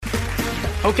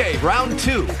Okay, round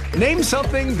two. Name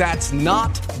something that's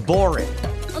not boring.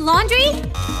 A laundry?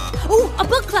 Ooh, a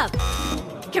book club.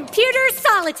 Computer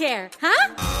solitaire,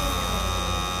 huh?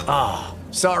 Ah,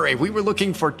 oh, sorry, we were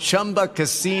looking for Chumba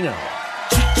Casino.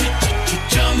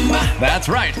 That's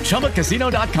right,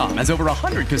 ChumbaCasino.com has over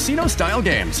 100 casino-style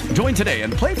games. Join today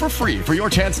and play for free for your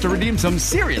chance to redeem some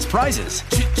serious prizes.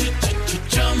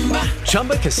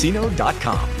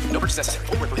 ChumbaCasino.com. No purchase necessary.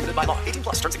 Void where prohibited by law. 18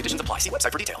 plus. Terms and conditions apply. See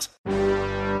website for details.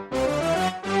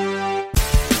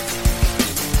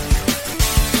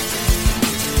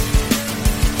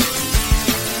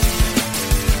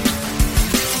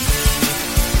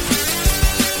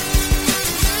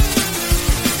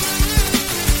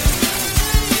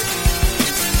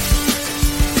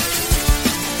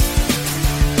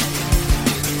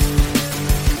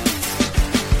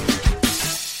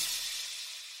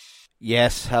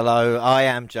 Yes, hello, I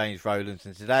am James Rowlands,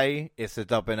 and today it's the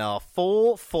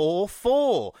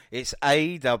WNR444. It's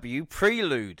AEW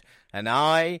Prelude, and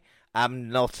I am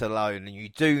not alone. And you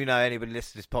do know, anybody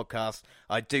listening to this podcast,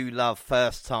 I do love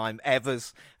first time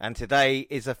evers, and today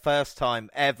is a first time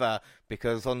ever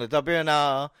because on the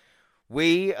WNR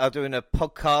we are doing a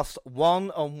podcast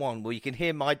one-on-one where you can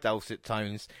hear my dulcet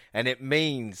tones, and it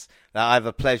means that I have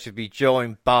a pleasure to be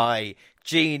joined by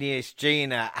Genius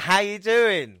Gina. How you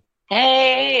doing?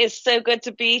 Hey, it's so good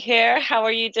to be here. How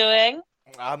are you doing?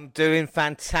 I'm doing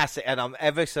fantastic, and I'm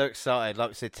ever so excited. Like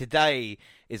I said, today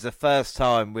is the first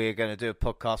time we're going to do a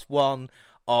podcast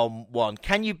one-on-one.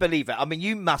 Can you believe it? I mean,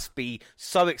 you must be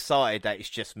so excited that it's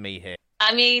just me here.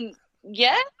 I mean,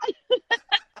 yeah.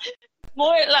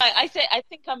 More like, I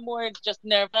think I'm more just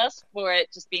nervous for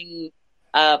it just being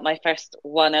my first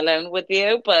one alone with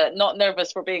you, but not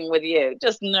nervous for being with you,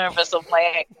 just nervous of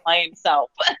my own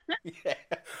self. Yeah.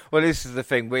 Well, this is the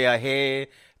thing. We are here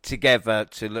together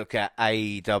to look at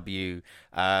AEW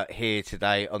here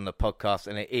today on the podcast,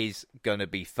 and it is going to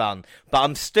be fun. But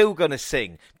I'm still going to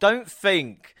sing. Don't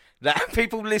think that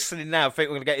people listening now think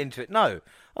we're going to get into it. No,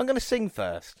 I'm going to sing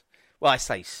first. Well, I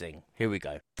say sing. Here we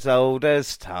go. As old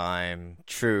as time,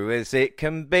 true as it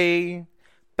can be.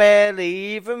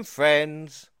 Barely even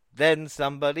friends, then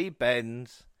somebody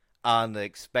bends.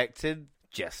 Unexpected,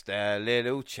 just a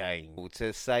little change.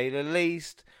 To say the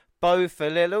least, both a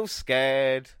little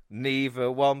scared, neither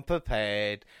one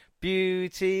prepared.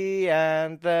 Beauty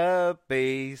and the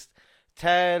Beast,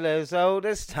 tale as old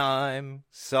as time,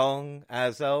 song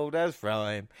as old as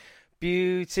rhyme.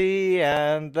 Beauty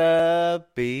and the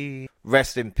Beast.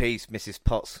 Rest in peace, Mrs.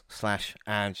 Potts /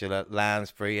 Angela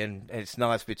Lansbury. And it's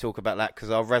nice we talk about that because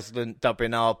our resident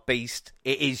WNR beast,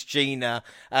 it is Gina.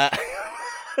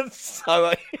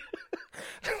 So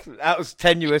that was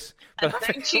tenuous. But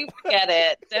Don't you forget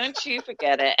it. Don't you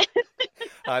forget it.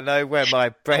 I know where my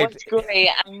bread... That's great.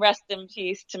 And rest in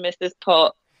peace to Mrs.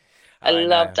 Potts. I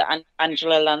loved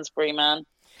Angela Lansbury, man.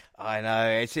 I know.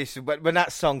 It's just, when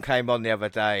that song came on the other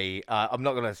day, I'm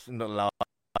not gonna lie,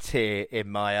 tear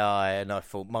in my eye, and I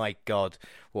thought, my God,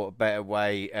 what a better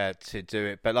way to do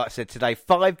it. But like I said, today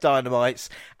 5 Dynamites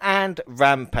and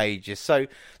Rampages. So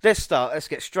let's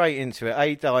get straight into it.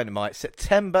 A Dynamite,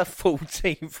 September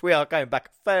 14th. We are going back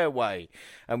a fair way,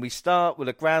 and we start with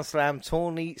a Grand Slam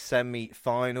tourney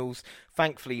semi-finals.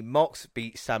 Thankfully, Mox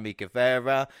beat Sammy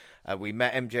Guevara. We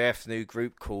met MJF's new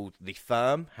group called The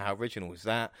Firm. How original was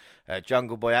that?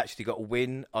 Jungle Boy actually got a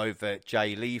win over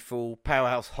Jay Lethal.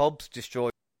 Powerhouse Hobbs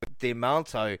destroyed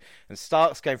Diamanto, and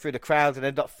Starks came through the crowd and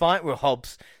ended up fighting with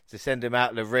Hobbs to send him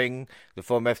out of the ring. The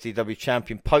former FTW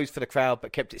champion posed for the crowd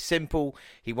but kept it simple.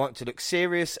 He wanted to look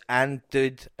serious and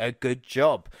did a good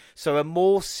job. So a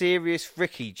more serious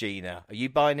Ricky, Gina. Are you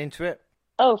buying into it?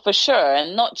 Oh, for sure.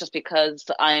 And not just because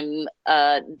I'm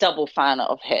a double fan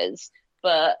of his,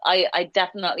 but I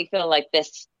definitely feel like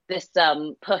this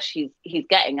push he's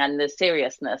getting and the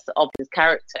seriousness of his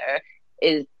character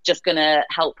is just going to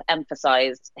help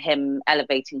emphasize him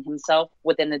elevating himself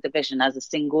within the division as a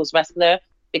singles wrestler.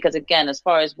 Because again, as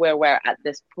far as where we're at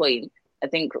this point, I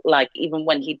think like even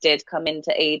when he did come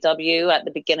into AEW at the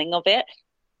beginning of it,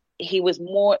 he was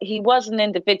an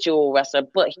individual wrestler,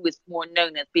 but he was more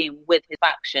known as being with his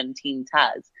faction, Team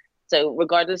Taz. So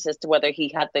regardless as to whether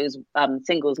he had those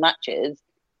singles matches,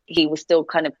 he was still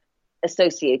kind of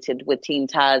associated with Team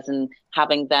Taz and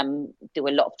having them do a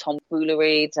lot of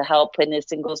tomfoolery to help in his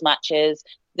singles matches.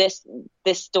 This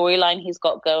storyline he's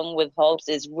got going with Hobbs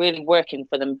is really working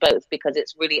for them both because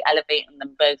it's really elevating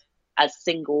them both as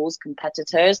singles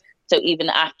competitors. So even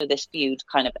after this feud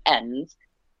kind of ends,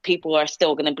 people are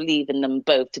still going to believe in them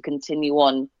both to continue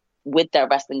on with their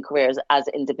wrestling careers as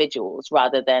individuals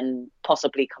rather than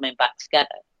possibly coming back together.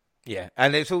 Yeah,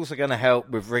 and it's also going to help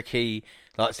with Ricky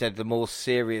like I said, the more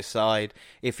serious side.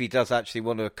 If he does actually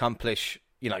want to accomplish,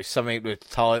 something with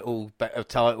better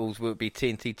titles, will it be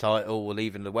TNT title or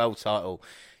even the world title?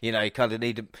 You kind of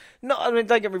need to. Don't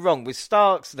get me wrong. With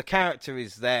Starks, the character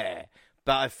is there,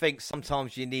 but I think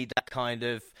sometimes you need that kind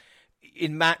of.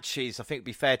 In matches, I think it'd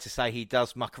be fair to say he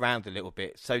does muck around a little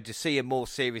bit. So to see him more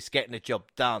serious, getting the job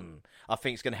done, I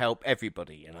think it's going to help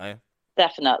everybody.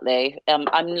 Definitely.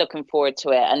 I'm looking forward to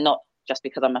it, and not just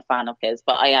because I'm a fan of his,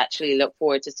 but I actually look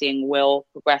forward to seeing Will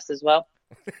progress as well.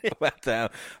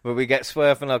 When we get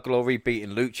Swerve and Our Glory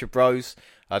beating Lucha Bros,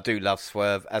 I do love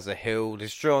Swerve as a heel. The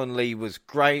Strong Lee was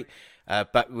great,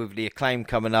 but with the Acclaim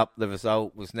coming up, the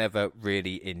result was never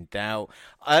really in doubt.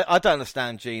 I don't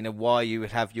understand, Gina, why you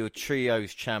would have your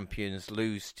trios champions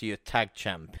lose to your tag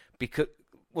champ. Because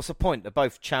what's the point? They're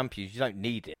both champions. You don't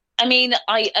need it. I mean,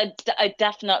 I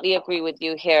definitely agree with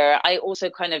you here. I also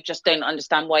kind of just don't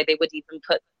understand why they would even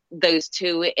put those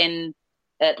two in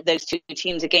those two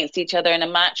teams against each other in a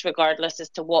match, regardless as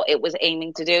to what it was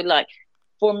aiming to do. Like,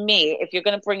 for me, if you're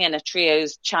going to bring in a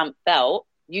trios champ belt,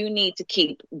 you need to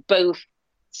keep both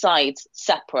sides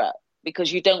separate,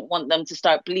 because you don't want them to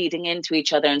start bleeding into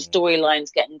each other and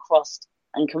storylines getting crossed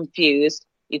and confused.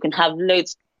 You can have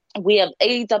loads.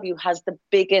 AEW has the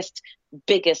biggest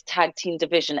tag team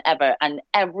division ever, and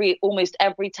almost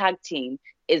every tag team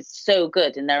is so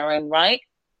good in their own right.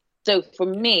 So for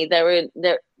me,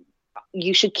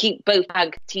 you should keep both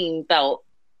tag team belt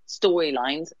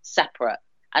storylines separate,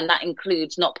 and that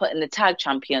includes not putting the tag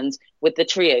champions with the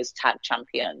trios tag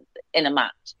champion in a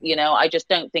match. I just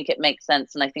don't think it makes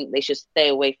sense, and I think they should stay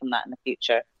away from that in the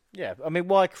future. Yeah, I mean,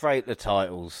 why create the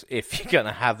titles if you're going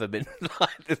to have them in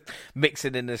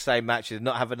mixing in the same matches and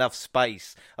not have enough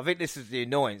space? I think this is the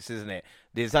annoyance, isn't it?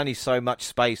 There's only so much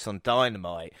space on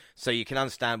Dynamite, so you can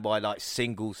understand why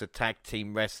singles are tag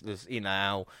team wrestlers,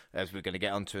 as we're going to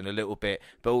get onto in a little bit,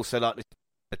 but also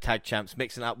the tag champs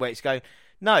mixing up where it's going.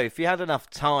 No, if you had enough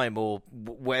time or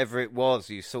whatever it was,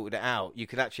 you sorted it out, you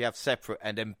could actually have separate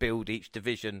and then build each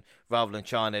division rather than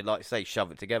trying to,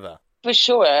 shove it together. For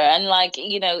sure. And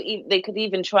they could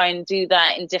even try and do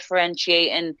that in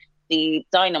differentiating the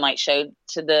Dynamite show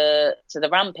to the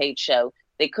Rampage show.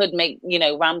 They could make,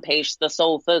 Rampage the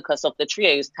sole focus of the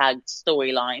trios tag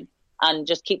storyline and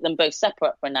just keep them both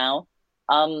separate for now.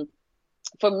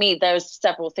 For me, there's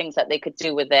several things that they could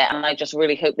do with it, and I just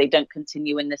really hope they don't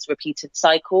continue in this repeated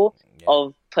cycle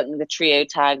of putting the trio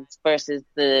tags versus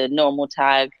the normal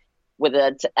tag with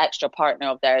an extra partner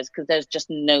of theirs, because there's just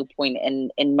no point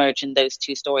in merging those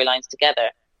two storylines together.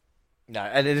 No,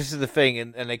 and this is the thing,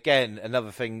 and again,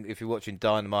 another thing, if you're watching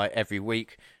Dynamite every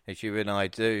week, as you and I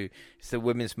do, it's the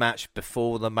women's match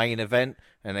before the main event.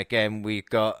 And again, we've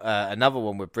got another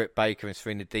one with Britt Baker and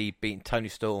Serena Deeb beating Toni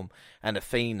Storm and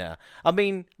Athena. I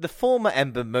mean, the former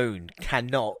Ember Moon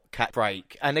cannot catch a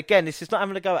break. And again, this is not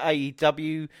having to go at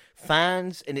AEW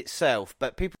fans in itself,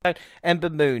 but people don't. Ember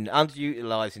Moon,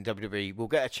 underutilised in WWE, will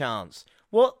get a chance.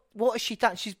 What has she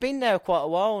done? She's been there quite a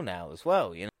while now as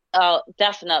well, Oh,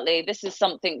 definitely. This is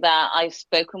something that I've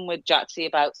spoken with Jaxie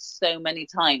about so many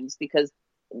times, because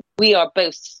we are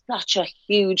both such a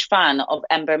huge fan of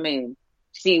Ember Moon.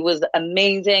 She was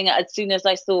amazing. As soon as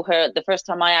I saw her, the first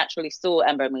time I actually saw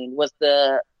Ember Moon was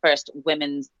the first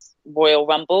Women's Royal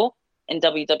Rumble in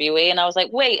WWE. And I was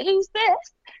like, wait, who's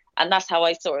this? And that's how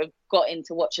I sort of got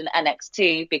into watching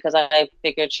NXT, because I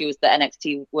figured she was the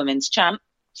NXT Women's Champ.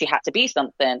 She had to be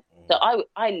something. So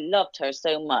I loved her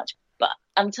so much. But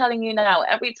I'm telling you now,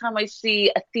 every time I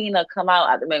see Athena come out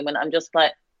at the moment, I'm just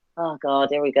like, oh God,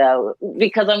 here we go.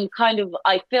 Because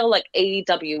I feel like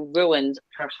AEW ruined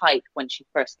her hype when she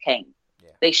first came. Yeah.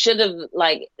 They should have,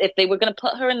 if they were going to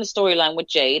put her in the storyline with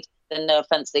Jade, then no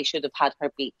offense, they should have had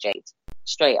her beat Jade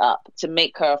straight up to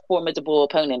make her a formidable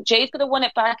opponent. Jade could have won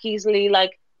it back easily,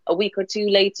 a week or two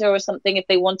later or something, if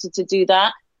they wanted to do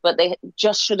that. But they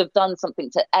just should have done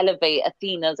something to elevate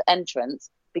Athena's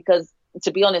entrance, because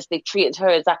to be honest, they treated her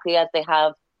exactly as they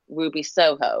have Ruby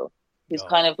Soho, who's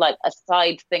kind of like a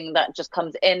side thing that just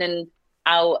comes in and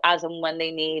out as and when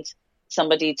they need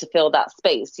somebody to fill that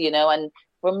space, And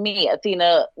for me,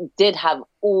 Athena did have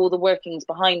all the workings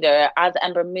behind her as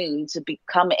Ember Moon to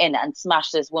come in and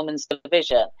smash this women's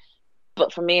division.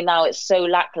 But for me now, it's so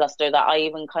lackluster that I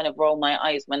even kind of roll my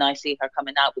eyes when I see her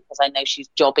coming out, because I know she's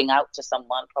jobbing out to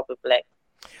someone probably.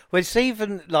 Well, it's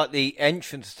even the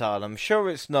entrance style. I'm sure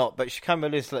it's not, but she came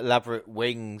with this elaborate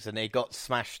wings, and it got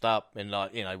smashed up in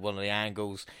one of the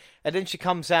angles, and then she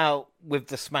comes out with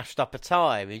the smashed up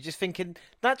attire. And you're just thinking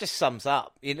that just sums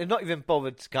up. You're not even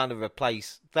bothered to kind of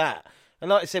replace that.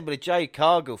 And like I said with the Jade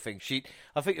Cargill thing,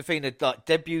 I think Athena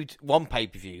debuted one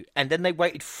pay-per-view, and then they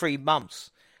waited 3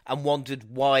 months. and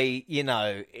wondered why,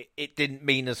 it didn't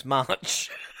mean as much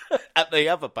at the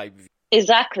other pay-per-view.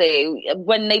 Exactly.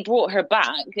 When they brought her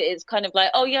back, it's kind of like,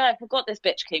 oh yeah, I forgot this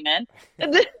bitch came in.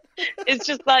 It's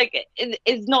just like,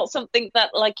 it's not something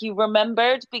that like you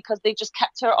remembered because they just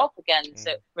kept her off again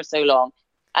for so long.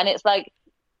 And it's like,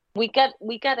 we get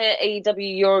it,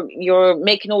 AEW, you're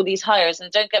making all these hires,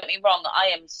 and don't get me wrong,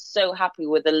 I am so happy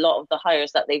with a lot of the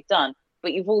hires that they've done,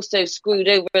 but you've also screwed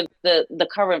over the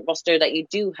current roster that you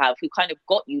do have, who kind of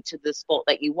got you to the spot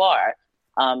that you are,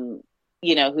 who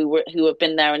have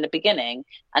been there in the beginning.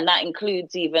 And that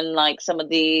includes even like some of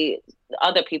the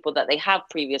other people that they have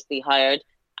previously hired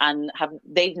and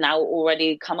they've now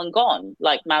already come and gone,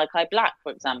 like Malachi Black,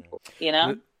 for example,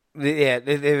 Yeah,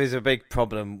 there is a big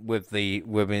problem with the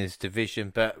women's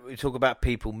division, but we talk about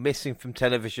people missing from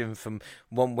television from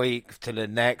one week to the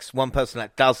next. One person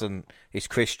that doesn't is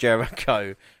Chris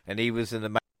Jericho, and he was in the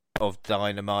match of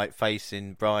Dynamite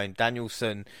facing Bryan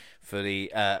Danielson for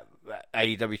the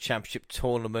AEW Championship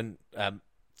Tournament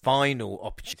final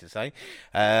opportunity to say.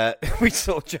 We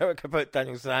saw Jericho put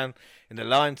Danielson down in the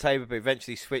lion table, but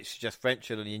eventually switched to just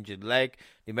French on the injured leg.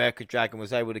 The American Dragon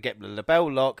was able to get the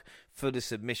label lock for the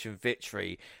submission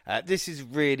victory. This is a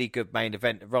really good main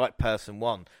event. The right person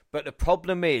won. But the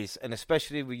problem is, and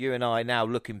especially with you and I now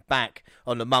looking back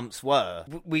on the months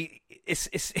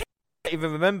it's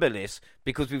even remember this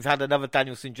because we've had another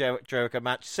Danielson Jericho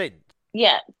match since.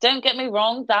 Yeah, don't get me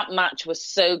wrong, that match was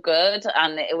so good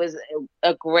and it was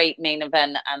a great main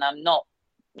event, and I'm not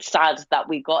sad that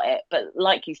we got it. But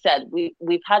like you said,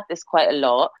 we've had this quite a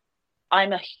lot.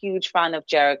 I'm a huge fan of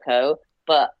Jericho,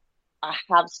 but I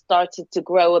have started to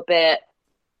grow a bit,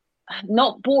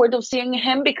 not bored of seeing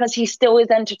him because he still is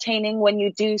entertaining when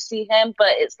you do see him, but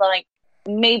it's like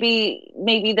maybe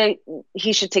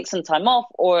he should take some time off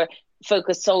or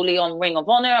focus solely on Ring of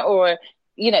Honor or,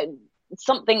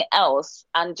 something else,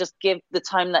 and just give the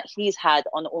time that he's had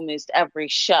on almost every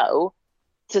show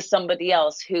to somebody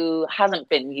else who hasn't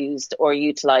been used or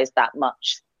utilized that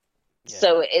much. Yeah.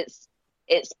 So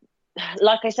it's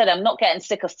like I said, I'm not getting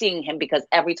sick of seeing him because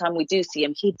every time we do see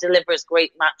him, he delivers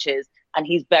great matches and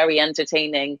he's very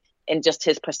entertaining in just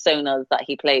his personas that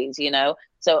he plays,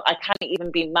 So I can't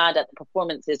even be mad at the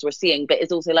performances we're seeing, but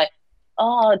it's also like,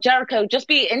 oh, Jericho, just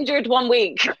be injured 1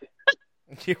 week.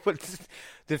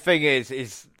 The thing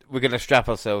is we're going to strap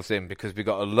ourselves in because we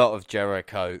got a lot of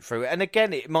Jericho through. And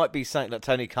again, it might be something that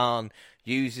Tony Khan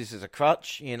uses as a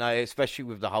crutch, especially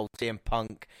with the whole CM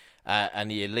Punk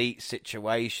and the Elite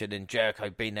situation and Jericho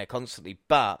being there constantly.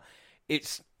 But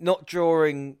it's not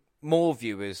drawing more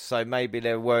viewers, so maybe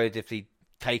they're worried if they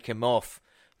take him off,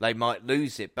 they might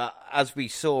lose it. But as we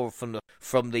saw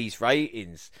from these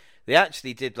ratings, they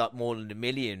actually did like more than 1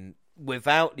 million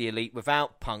without the Elite,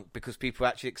 without Punk, because people were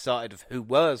actually excited of who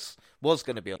was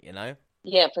going to be on,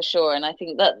 Yeah, for sure. And I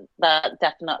think that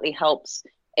definitely helps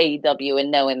AEW in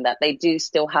knowing that they do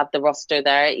still have the roster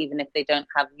there, even if they don't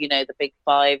have, the big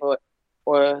five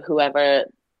or whoever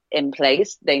in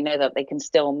place. They know that they can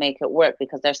still make it work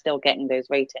because they're still getting those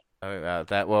ratings. Well,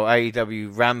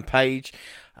 AEW Rampage,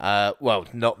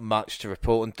 not much to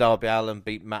report on. Darby Allin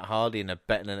beat Matt Hardy in a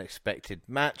better than expected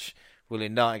match.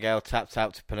 William Nightingale tapped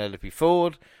out to Penelope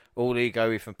Ford. All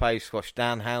Ego from Page squashed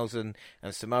Danhausen,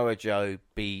 and Samoa Joe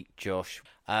beat Josh.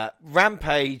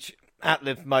 Rampage, at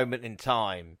the moment in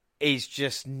time, is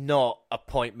just not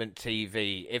appointment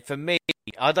TV. For me,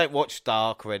 I don't watch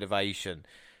Dark or Elevation,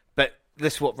 but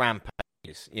this is what Rampage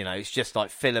is. It's just like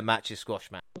filler matches, squash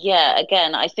matches. Yeah,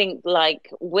 again, I think like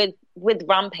with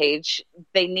Rampage,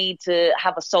 they need to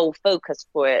have a sole focus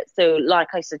for it. So like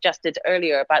I suggested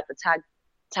earlier about the tag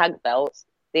belts,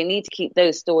 they need to keep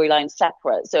those storylines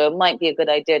separate. So it might be a good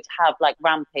idea to have like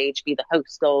Rampage be the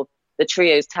host of the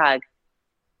trios tag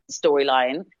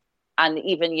storyline, and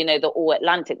even the All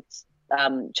Atlantic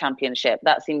championship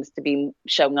that seems to be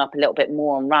showing up a little bit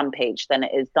more on Rampage than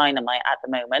it is Dynamite at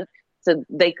the moment. So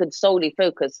they could solely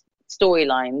focus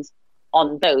storylines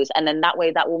on those, and then that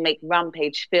way that will make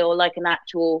Rampage feel like an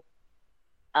actual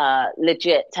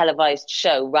legit televised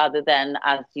show rather than,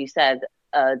 as you said,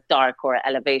 Dark or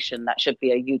Elevation that should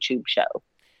be a YouTube show.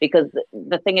 Because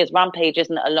the thing is, Rampage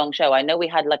isn't a long show. I know we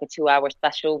had like a 2-hour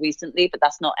special recently, but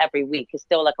that's not every week. It's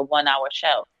still like a 1-hour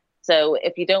show. So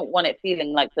if you don't want it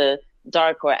feeling like the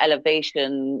Dark or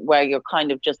Elevation where you're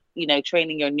kind of just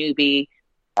training your newbie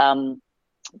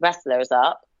wrestlers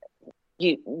up,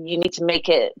 you need to make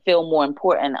it feel more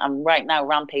important. And right now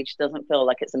Rampage doesn't feel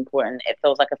like it's important. It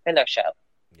feels like a filler show.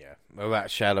 Yeah, well,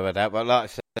 that's shallow of that. But like I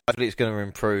said, Hopefully it's going to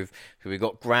improve. So we've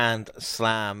got Grand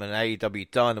Slam and AEW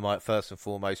Dynamite first and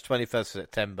foremost, 21st of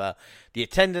September. The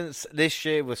attendance this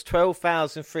year was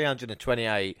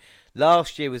 12,328.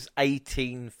 Last year was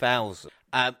 18,000.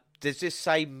 Does this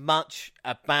say much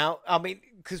about... I mean,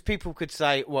 because people could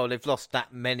say, well, they've lost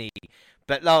that many.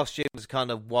 But last year was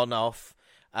kind of one-off.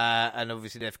 And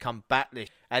obviously they've come back this...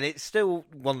 And it's still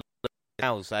one of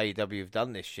hours AEW have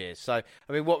done this year. So,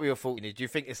 I mean, what were your thoughts? Do you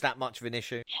think it's that much of an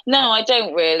issue? No, I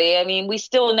don't really. I mean, we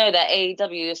still know that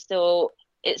AEW is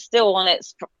still on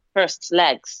its first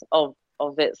legs of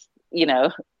its,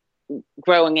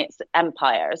 growing its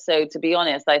empire. So to be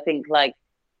honest, I think like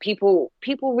people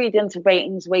read into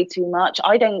ratings way too much.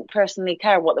 I don't personally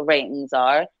care what the ratings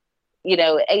are.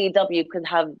 AEW could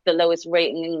have the lowest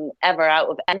rating ever out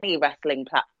of any wrestling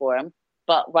platform.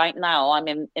 But right now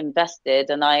I'm invested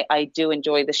and I do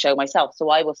enjoy the show myself. So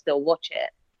I will still watch it.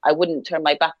 I wouldn't turn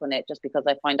my back on it just because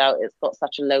I find out it's got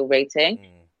such a low rating.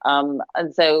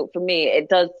 And so for me, it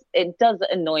does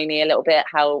annoy me a little bit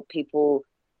how people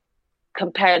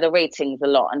compare the ratings a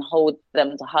lot and hold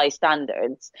them to high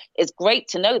standards. It's great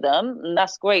to know them, and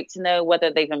that's great to know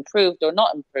whether they've improved or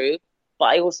not improved. But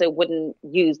I also wouldn't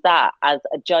use that as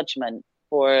a judgment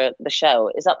for the show.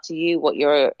 It's up to you what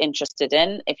you're interested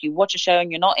in. If you watch a show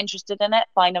and you're not interested in it,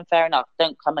 fine and fair enough.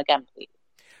 Don't come again, please.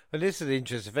 Well, this is the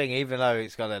interesting thing. Even though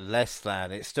it's got a less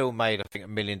than, it's still made, I think, $1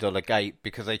 million gate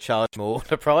because they charge more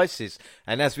the prices.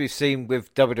 And as we've seen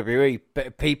with WWE,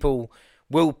 people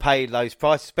will pay those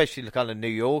prices, especially the kind of New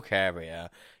York area.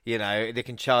 They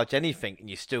can charge anything and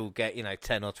you still get,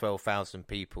 10 or 12,000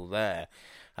 people there.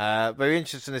 Very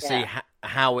interesting to see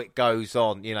how it goes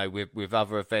on, with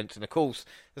other events. And of course,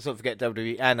 let's not forget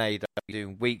WWE and AEW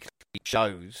doing weekly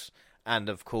shows. And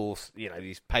of course,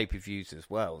 these pay-per-views as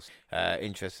well.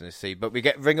 Interesting to see. But we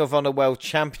get Ring of Honor World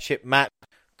Championship match.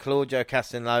 Claudio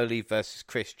Castagnoli versus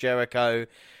Chris Jericho.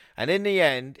 And in the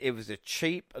end, it was a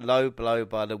cheap low blow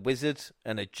by the Wizard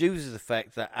and a Juices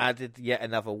effect that added yet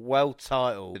another world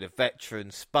title to the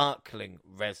veteran sparkling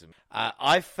resume.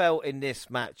 I felt in this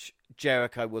match,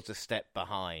 Jericho was a step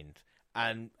behind.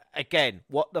 And again,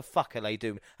 what the fuck are they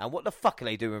doing? And what the fuck are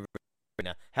they doing?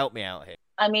 Help me out here.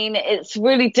 I mean, it's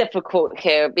really difficult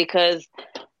here because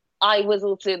I was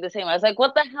also the same. I was like,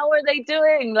 what the hell are they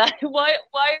doing? Like, why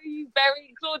are you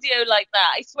burying Claudio like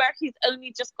that? I swear he's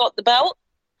only just got the belt.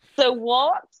 So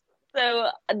what? So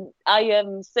I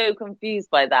am so confused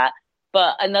by that.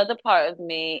 But another part of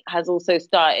me has also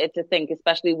started to think,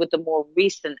 especially with the more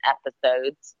recent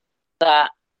episodes,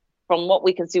 that from what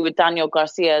we can see with Daniel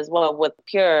Garcia as well, with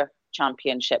Pure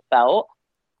Championship belt,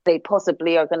 they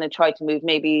possibly are going to try to move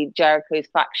maybe Jericho's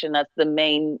faction as the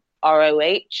main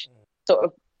ROH sort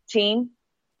of team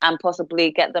and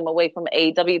possibly get them away from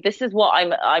AEW. This is what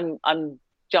I'm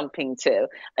jumping to.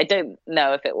 I don't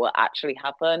know if it will actually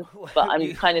happen, but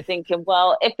I'm kind of thinking,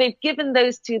 well, if they've given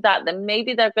those two that, then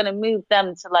maybe they're going to move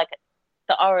them to like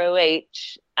the ROH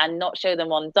and not show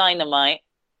them on Dynamite.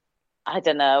 I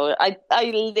don't know. I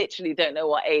literally don't know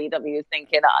what AEW is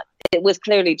thinking. It was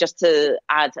clearly just to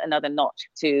add another notch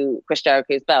to Chris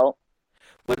Jericho's belt.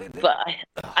 But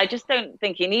I just don't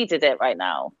think he needed it right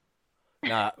now.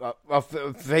 No, I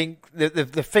think the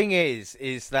thing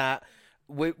is that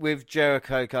with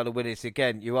Jericho kind of winning this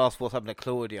again, you ask what's happened to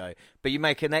Claudio, but you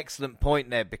make an excellent point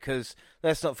there because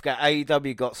let's not forget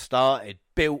AEW got started,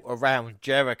 built around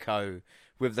Jericho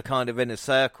with the kind of Inner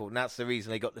Circle, and that's the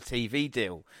reason they got the TV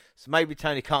deal. So maybe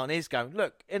Tony Khan is going,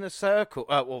 look, Inner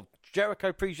Circle, Jericho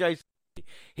appreciates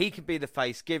he can be the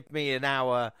face, give me an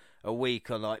hour a week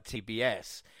on like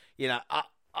TBS.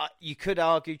 You could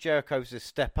argue Jericho's a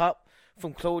step up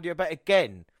from Claudio, but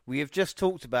again, we have just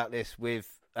talked about this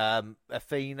with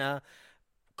Athena.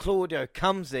 Claudio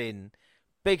comes in,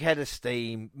 big head of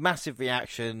steam, massive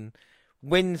reaction,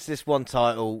 wins this one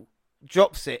title,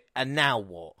 drops it, and now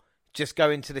what? Just go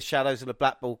into the shadows of the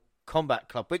Blackpool Combat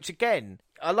Club, which again,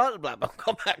 I like the Blackpool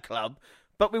Combat Club,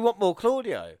 but we want more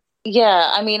Claudio. Yeah,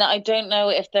 I mean, I don't know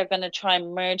if they're going to try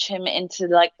and merge him into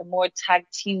like the more tag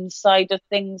team side of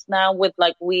things now with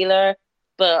like Wheeler,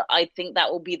 but I think that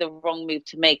will be the wrong move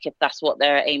to make if that's what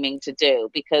they're aiming to do,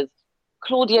 because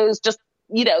Claudio's just,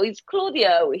 he's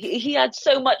Claudio. He had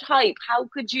so much hype. How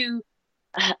could you?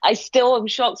 I still am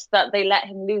shocked that they let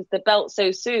him lose the belt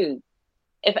so soon.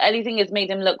 If anything, has made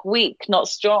him look weak, not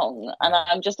strong. And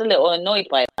I'm just a little annoyed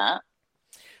by that.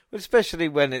 Especially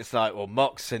when it's like, well,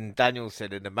 Mox and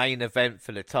Danielson in the main event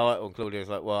for the title, and Claudio's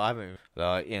like, well, I haven't,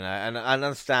 and I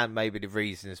understand maybe the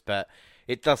reasons, but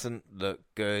it doesn't look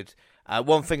good.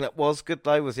 One thing that was good,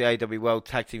 though, was the AEW World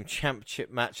Tag Team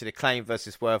Championship match, the Acclaim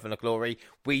versus Swerve and the Glory.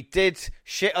 We did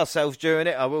shit ourselves during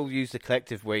it. I will use the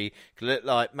collective we. It looked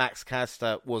like Max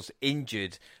Caster was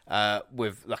injured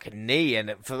with like a knee,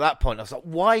 and for that point I was like,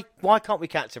 why can't we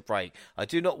catch a break? I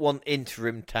do not want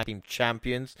interim tag team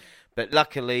champions, but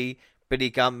luckily Billy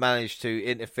Gunn managed to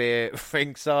interfere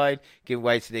ringside, give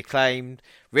way to the Acclaimed,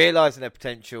 realising their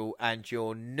potential, and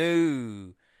your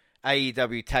new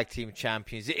AEW Tag Team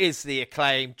Champions. It is the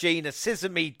Acclaim. Gina, scissor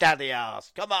me daddy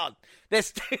ass. Come on,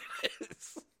 let's do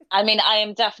this. I mean, I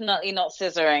am definitely not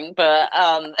scissoring, but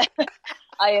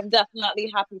I am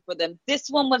definitely happy for them. This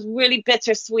one was really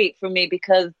bittersweet for me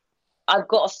because I've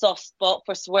got a soft spot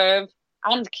for Swerve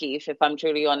and Keith, if I'm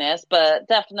truly honest. But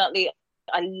definitely,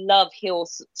 I love heel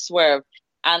Swerve.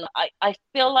 And I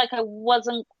feel like I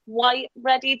wasn't quite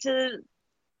ready to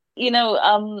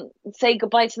say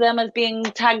goodbye to them as being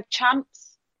tag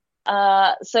champs.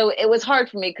 So it was hard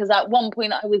for me because at one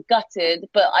point I was gutted,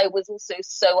 but I was also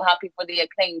so happy for the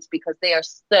Acclaimed because they are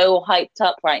so hyped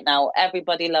up right now.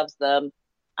 Everybody loves them.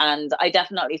 And I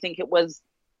definitely think it was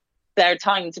their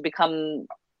time to become,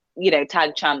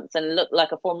 tag champs and look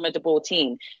like a formidable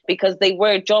team because they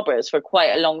were jobbers for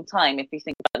quite a long time. If you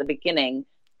think about the beginning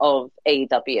of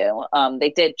AEW, they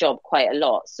did job quite a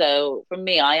lot. So for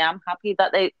me, I am happy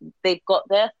that they've got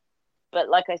this. But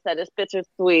like I said, it's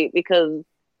bittersweet because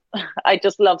I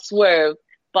just love Swerve.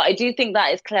 But I do think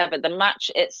that is clever. The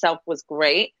match itself was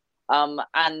great. But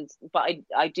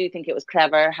I do think it was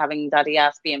clever having Daddy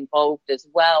Ass be involved as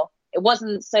well. It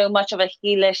wasn't so much of a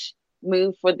heelish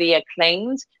move for the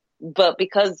Acclaimed, but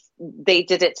because they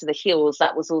did it to the heels,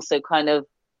 that was also kind of,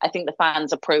 I think the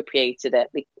fans appropriated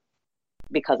it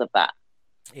because of that.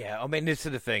 Yeah, I mean, this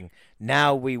is the thing.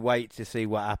 Now we wait to see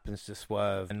what happens to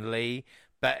Swerve and Lee.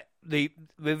 But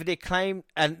with the Acclaim,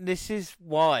 and this is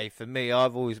why, for me,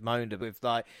 I've always moaned with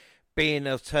like being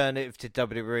an alternative to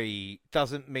WWE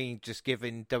doesn't mean just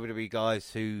giving WWE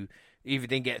guys who either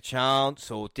didn't get a chance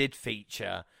or did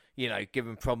feature, give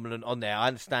them prominent on there. I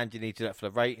understand you need to do that for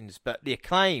the ratings, but the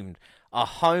Acclaimed are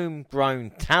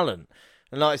homegrown talent.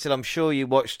 And like I said, I'm sure you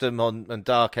watched them on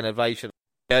Dark Innovation.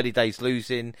 Early days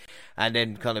losing and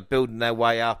then kind of building their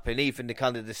way up, and even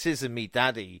the Scissor Me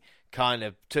Daddy kind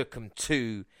of took them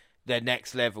to their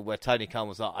next level where Tony Khan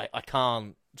was like, I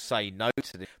can't say no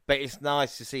to this. But it's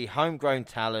nice to see homegrown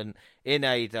talent in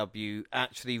AEW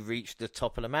actually reach the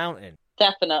top of the mountain.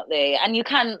 Definitely. And you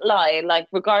can't lie, like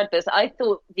regardless, I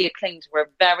thought the Acclaimed were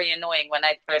very annoying when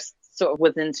I first sort of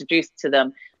was introduced to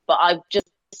them, but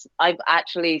I've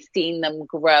actually seen them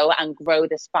grow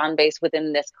this fan base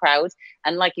within this crowd.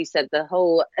 And like you said, the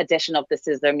whole addition of the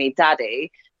Scissor Me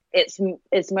Daddy,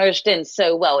 it's merged in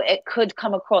so well. It could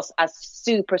come across as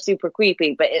super, super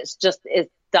creepy, but it's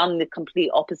done the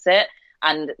complete opposite.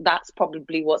 And that's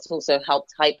probably what's also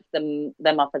helped hype them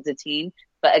up as a team.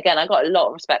 But again, I got a lot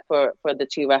of respect for the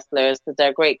two wrestlers because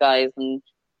they're great guys. And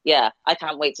yeah, I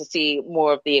can't wait to see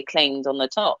more of the Acclaimed on the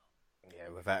top.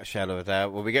 Without a shadow of a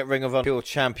doubt. Well, we get Ring of Honor Pure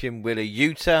Champion Willa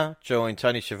Yuta join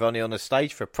Tony Schiavone on the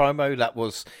stage for a promo that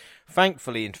was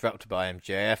thankfully interrupted by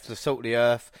MJF. The Salt of the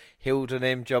Earth, Hilda and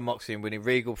him, John Moxley and Winnie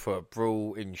Regal for a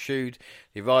brawl ensued.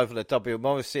 The arrival of W.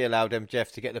 Morrissey allowed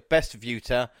MJF to get the best of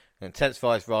Yuta and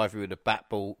intensify his rivalry with the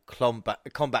Batball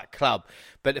Combat Club.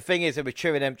 But the thing is, they were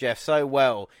cheering MJF so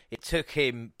well, it took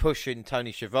him pushing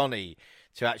Tony Schiavone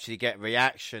to actually get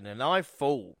reaction. And I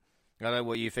thought, I don't know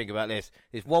what you think about this,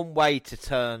 is one way to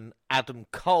turn Adam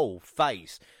Cole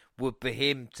face would be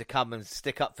him to come and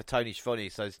stick up for Tony Schiavone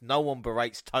so no one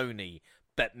berates Tony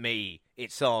but me.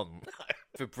 It's on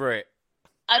for Britt.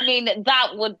 I mean,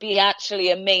 that would be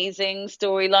actually amazing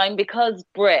storyline because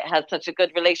Britt has such a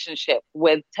good relationship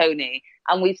with Tony.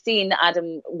 And we've seen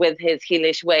Adam with his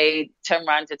heelish way turn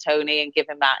around to Tony and give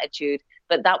him attitude.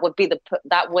 But that would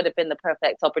have been the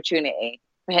perfect opportunity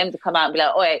for him to come out and be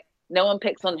like, oh, wait, no one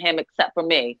picks on him except for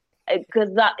me.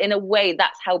 Because that, in a way,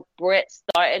 that's how Britt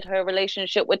started her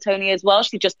relationship with Tony as well.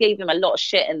 She just gave him a lot of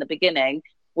shit in the beginning,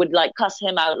 would like cuss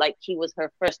him out like he was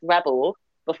her first rebel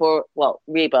before,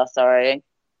 Reba, sorry.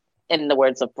 In the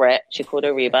words of Britt, she called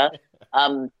her Reba.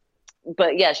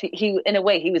 But yeah, he in a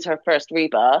way, he was her first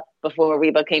Reba before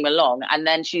Reba came along. And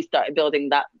then she started building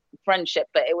that friendship.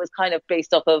 But it was kind of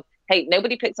based off of, hey,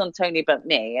 nobody picks on Tony but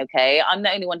me, okay? I'm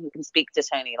the only one who can speak to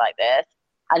Tony like this.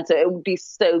 And so it would be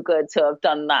so good to have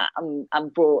done that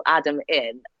and brought Adam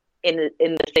in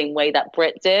the same way that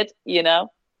Britt did,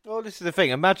 Well, this is the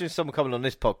thing. Imagine someone coming on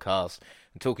this podcast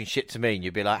and talking shit to me, and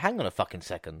you'd be like, hang on a fucking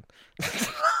second.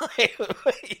 You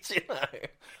know,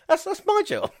 that's my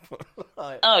job.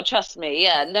 Oh, trust me,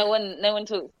 yeah. No one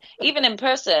talks. Even in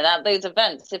person at those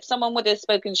events, if someone would have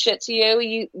spoken shit to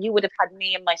you, you would have had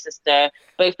me and my sister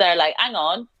both there. Like, hang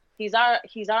on, he's our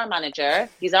manager,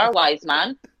 he's our wise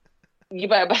man. You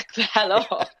better back the hell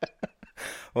off.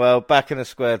 Well, back in the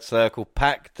squared circle,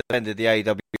 Pac defended the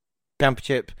AEW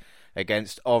Championship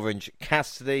against Orange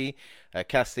Cassidy.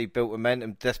 Cassidy built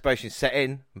momentum, desperation set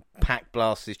in, and Pac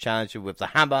blasted his challenger with the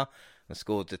hammer and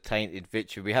scored the tainted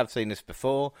victory. We have seen this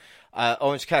before.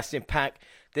 Orange Cassidy and Pac,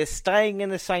 they're staying in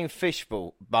the same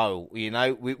fishbowl bowl. You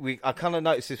know, I kind of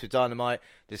noticed this with Dynamite.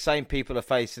 The same people are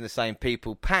facing the same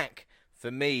people. Pac,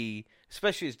 for me,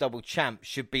 especially as double champ,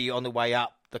 should be on the way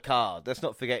up the card. Let's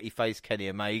not forget he faced Kenny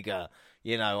Omega,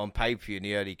 you know, on pay-per-view in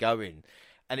the early going.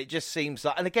 And it just seems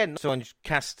like, and again, not on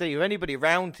Cassidy or anybody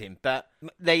around him, but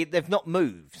they've not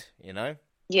moved, you know?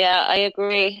 Yeah, I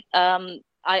agree. I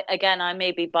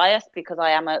may be biased because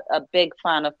I am a big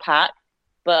fan of Pac,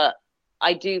 but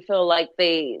I do feel like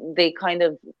they kind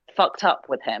of fucked up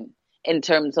with him in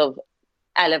terms of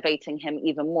elevating him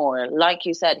even more. Like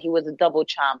you said, he was a double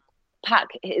champ. Pac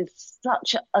is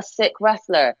such a sick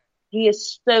wrestler. He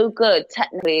is so good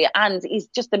technically, and he's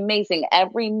just amazing.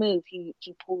 Every move he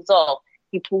pulls off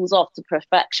to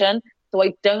perfection. So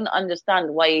I don't understand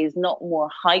why he's not more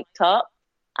hyped up.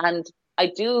 And I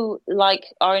do like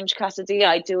Orange Cassidy.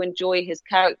 I do enjoy his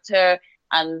character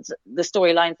and the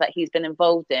storylines that he's been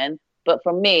involved in. But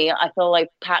for me, I feel like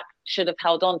Pac should have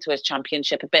held on to his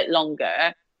championship a bit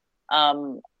longer.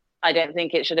 I don't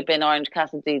think it should have been Orange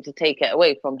Cassidy to take it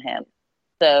away from him.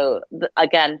 So,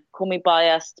 again, call me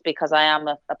biased because I am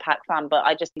a Pac fan, but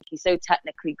I just think he's so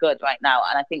technically good right now.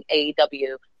 And I think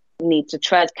AEW need to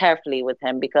tread carefully with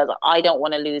him because I don't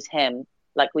want to lose him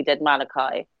like we did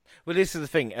Malachi. Well, this is the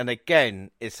thing. And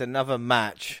again, it's another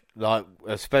match, like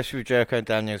especially with Jericho and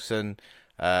Danielson,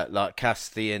 like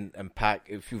Cassidy and Pac,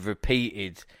 if you've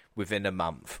repeated within a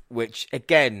month, which,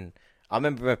 again, I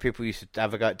remember when people used to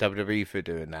have a go at WWE for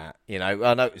doing that. You know,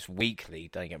 I know it's weekly,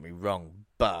 don't get me wrong,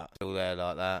 but still there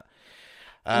like that.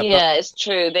 It's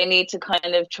true. They need to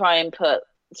kind of try and put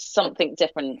something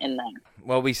different in there.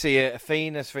 Well, we see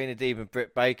Serena Deeb and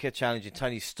Britt Baker challenging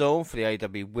Toni Storm for the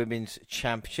AEW Women's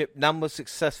Championship. None was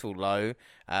successful, though,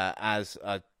 as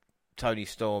Toni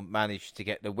Storm managed to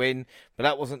get the win. But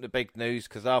that wasn't the big news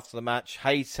because after the match,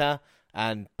 Hayter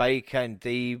and Baker and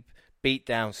Deeb beat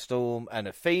down Storm and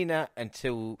Athena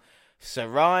until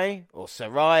Saraya,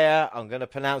 I'm going to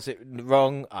pronounce it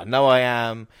wrong, I know I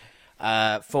am,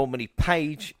 formerly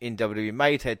Paige in WWE,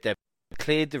 made her debut,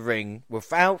 cleared the ring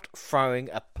without throwing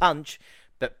a punch,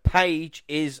 but Paige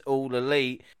is all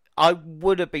elite. I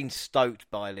would have been stoked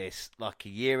by this like a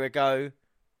year ago,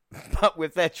 but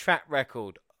with their track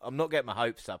record, I'm not getting my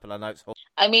hopes up, and I know it's horrible.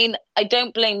 I mean, I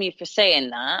don't blame you for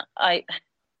saying that.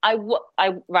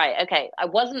 Right, okay. I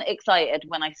wasn't excited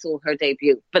when I saw her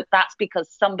debut, but that's because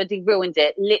somebody ruined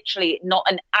it literally not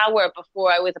an hour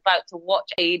before I was about to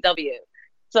watch AEW.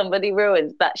 Somebody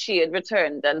ruined that she had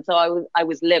returned, and so I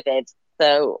was livid.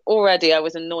 So already I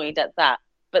was annoyed at that.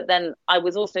 But then I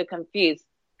was also confused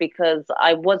because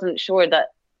I wasn't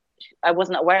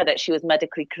aware that she was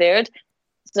medically cleared.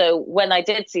 So when I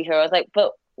did see her, I was like,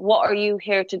 but what are you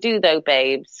here to do though,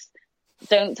 babes?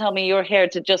 Don't tell me you're here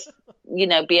to just, you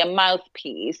know, be a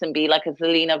mouthpiece and be like a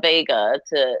Zelina Vega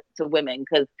to women.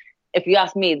 Because if you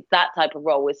ask me, that type of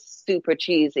role was super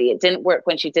cheesy. It didn't work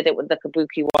when she did it with the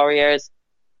Kabuki Warriors.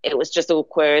 It was just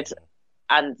awkward.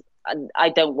 And I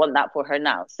don't want that for her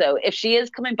now. So if she is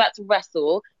coming back to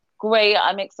wrestle, great.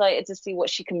 I'm excited to see what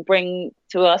she can bring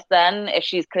to us then if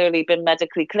she's clearly been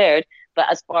medically cleared. But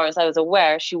as far as I was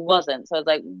aware, she wasn't. So I was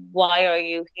like, why are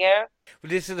you here? Well,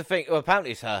 this is the thing. Well,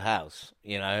 apparently it's her house,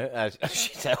 you know, as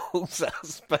she tells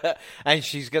us. And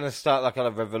she's going to start like on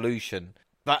a revolution.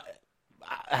 But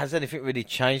has anything really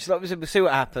changed? Like, we'll see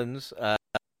what happens.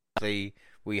 We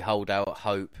hold out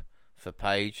hope for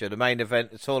Paige. So the main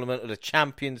event, the tournament of the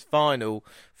Champions Final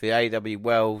for the AEW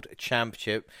World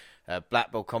Championship.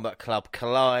 Black Belt Combat Club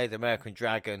collide, American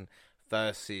Dragon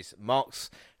versus Mox.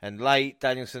 And late,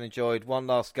 Danielson enjoyed one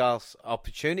last gasp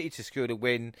opportunity to secure the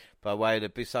win by way of the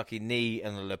Busaki knee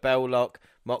and the label lock.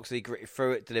 Moxley gritted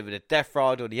through it, delivered a death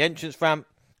ride on the entrance ramp,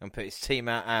 and put his team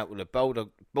out with a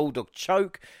bulldog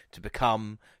choke to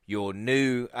become your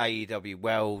new AEW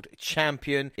World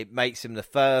Champion. It makes him the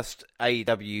first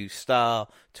AEW star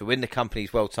to win the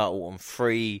company's world title on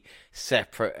 3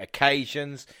 separate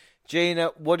occasions.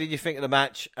 Gina, what did you think of the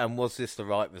match, and was this the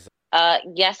right result?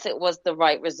 Yes, it was the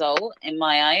right result in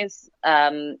my eyes.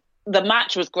 The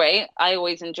match was great. I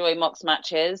always enjoy Mox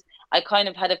matches. I kind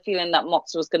of had a feeling that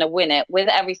Mox was going to win it with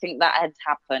everything that had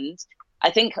happened. I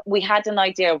think we had an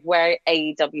idea of where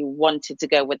AEW wanted to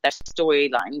go with their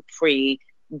storyline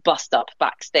pre-bust up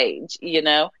backstage,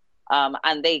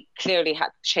 and they clearly had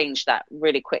changed that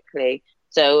really quickly.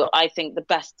 So I think the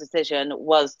best decision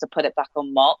was to put it back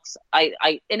on Mox.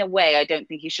 I in a way, I don't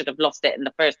think he should have lost it in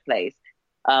the first place.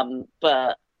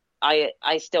 But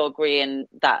I still agree in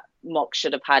that Mox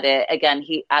should have had it. Again,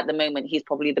 at the moment, he's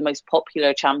probably the most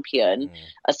popular champion,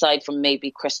 aside from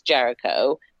maybe Chris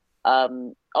Jericho,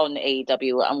 on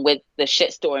AEW. And with the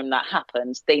shitstorm that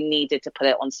happened, they needed to put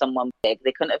it on someone big.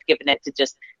 They couldn't have given it to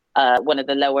just one of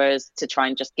the lowers to try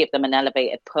and just give them an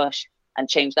elevated push and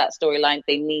change that storyline.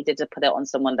 They needed to put it on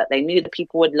someone that they knew the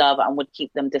people would love and would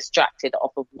keep them distracted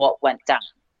off of what went down.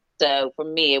 So for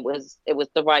me, it was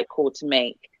the right call to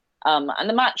make. And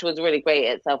the match was really great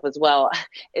itself as well.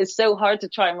 It's so hard to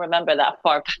try and remember that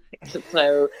far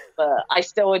back. But I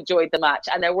still enjoyed the match.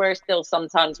 And there were still some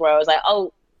times where I was like,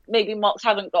 oh, maybe Mox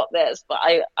hasn't got this. But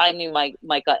I knew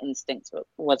my gut instinct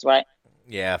was right.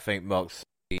 Yeah, I think Mox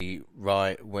the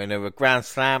right winner. A Grand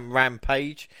Slam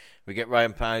Rampage. We get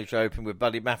Rampage open with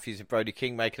Buddy Matthews and Brody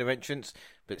King making their entrance,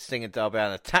 but Sting and Darby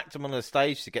Allin attacked them on the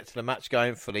stage to get to the match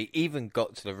going fully, even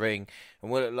got to the ring, and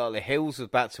when it looked like the Hills was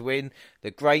about to win, the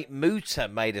Great Muta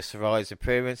made a surprise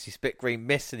appearance. He spit green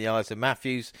mist in the eyes of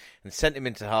Matthews and sent him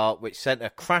into Heart, which sent a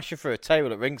crasher through a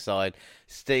table at ringside.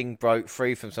 Sting broke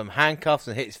free from some handcuffs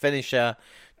and hit his finisher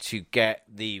to get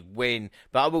the win.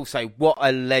 But I will say, what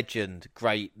a legend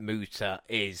Great Muta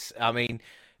is. I mean,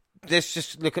 let's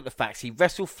just look at the facts. He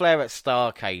wrestled Flair at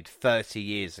Starrcade 30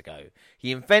 years ago.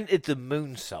 He invented the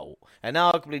moonsault, and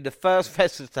arguably the first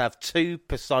wrestlers to have two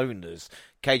personas,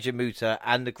 Keiji Muta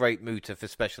and the Great Muta, for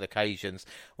special occasions,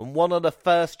 and one of the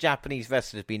first Japanese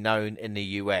wrestlers to be known in the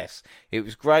US. It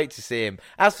was great to see him.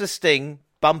 As for Sting,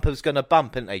 bumper's gonna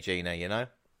bump, isn't they, Gina,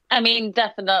 I mean,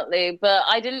 definitely, but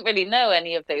I didn't really know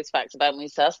any of those facts about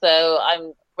Musa, so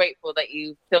I'm grateful that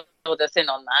you filled us in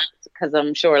on that, because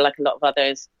I'm sure, like a lot of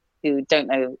others who don't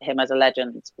know him as a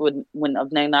legend wouldn't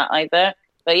have known that either.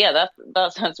 But yeah,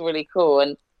 that sounds really cool.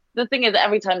 And the thing is,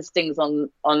 every time Sting's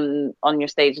on your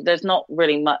stage, there's not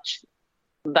really much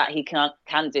that he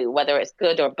can do, whether it's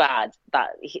good or bad. That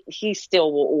he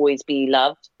still will always be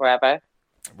loved forever.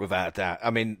 Without a doubt.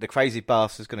 I mean, the crazy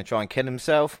bastard's going to try and kill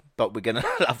himself, but we're going to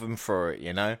love him for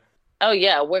it, Oh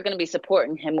yeah, we're going to be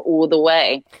supporting him all the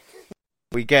way.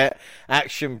 We get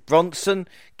Action Bronson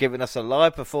giving us a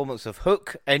live performance of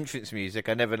Hook entrance music.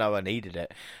 I never know I needed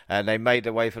it. And they made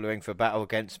their way for the ring for a battle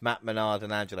against Matt Menard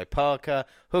and Angelo Parker.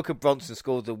 Hook and Bronson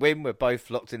scored the win. We're both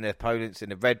locked in their opponents in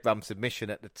the Red Rum submission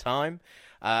at the time.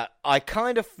 I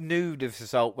kind of knew this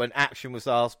result when Action was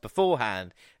asked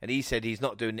beforehand, and he said he's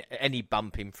not doing any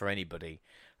bumping for anybody.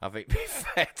 I think it'd be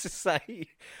fair to say.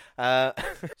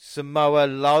 Samoa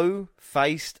Low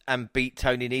faced and beat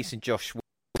Tony Nese and Josh.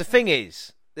 The thing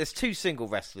is, there's two single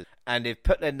wrestlers, and they've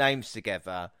put their names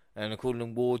together and are calling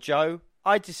them War Joe.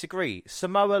 I disagree.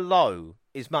 Samoa Low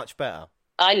is much better.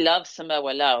 I love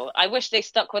Samoa Low. I wish they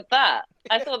stuck with that.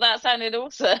 I thought that sounded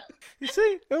awesome. You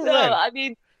see? I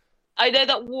mean, I know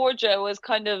that War Joe is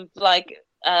kind of like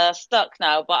stuck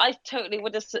now, but I totally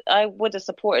would have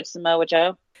supported Samoa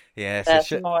Joe. Yeah,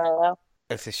 Samoa Low.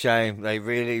 It's a shame. They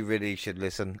really, really should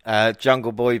listen.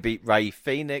 Jungle Boy beat Ray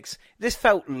Phoenix. This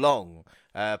felt long.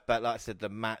 But like I said, the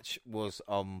match was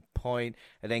on point.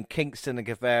 And then Kingston and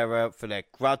Guevara for their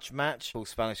grudge match. Paul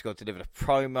Spanish got delivered a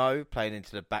promo, playing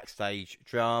into the backstage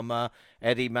drama.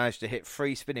 Eddie managed to hit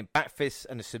 3 spinning back fists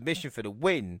and a submission for the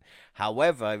win.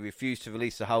 However, he refused to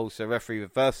release the hold, so referee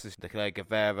reverses to declare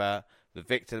Guevara the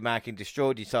victor. The man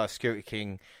destroyed the entire Security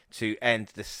King to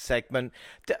end the segment.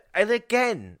 And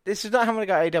again, this is not having to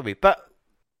go AEW, but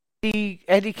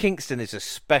Eddie Kingston is a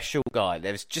special guy.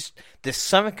 There's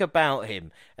something about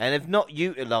him, and they've not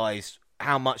utilised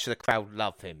how much the crowd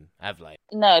love him, have they?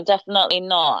 No, definitely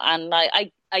not. And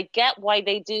I get why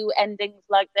they do endings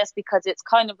like this, because it's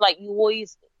kind of like you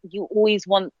always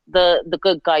want the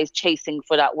good guys chasing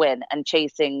for that win and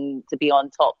chasing to be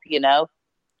on top,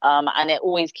 and it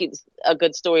always keeps a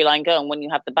good storyline going when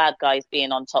you have the bad guys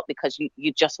being on top, because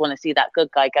you just want to see that good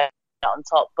guy get on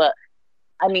top. But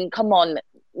I mean, come on.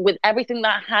 With everything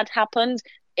that had happened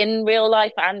in real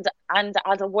life and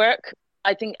as a work,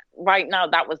 I think right now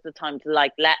that was the time to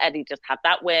let Eddie just have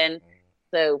that win.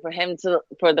 So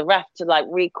for the ref to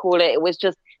recall it, it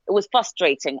was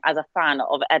frustrating as a fan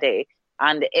of Eddie,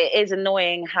 and it is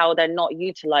annoying how they're not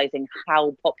utilizing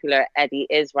how popular Eddie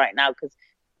is right now. Because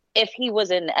if he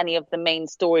was in any of the main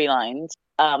storylines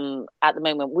at the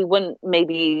moment, we wouldn't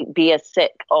maybe be as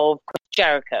sick of Chris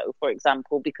Jericho, for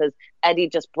example, because Eddie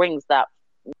just brings that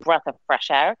breath of fresh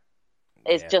air.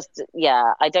 It's just,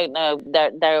 I don't know.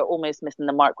 They're almost missing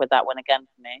the mark with that one again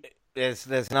for me. There's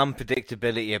an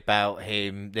unpredictability about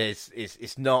him.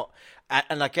 It's not,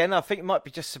 and again, I think it might be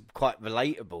just quite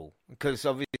relatable because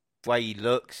obviously the way he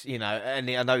looks, you know, and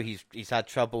I know he's had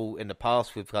trouble in the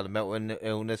past with kind of mental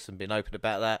illness and been open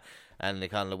about that, and the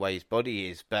kind of the way his body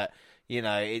is. But you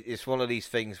know, it's one of these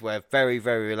things where very,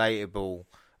 very relatable.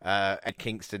 And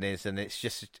Kingston is, and it's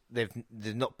just they've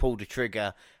not pulled the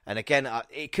trigger. And again,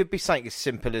 it could be something as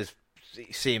simple as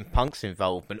seeing Punk's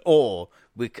involvement, or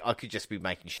I could just be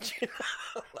making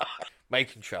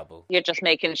making trouble. You're just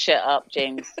making shit up,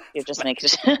 James. You're just making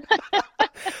shit.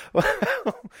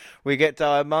 Well, we get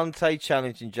Diamante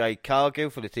challenging Jade Cargill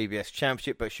for the TBS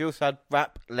Championship, but she also had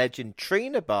rap legend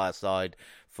Trina by her side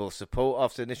for support.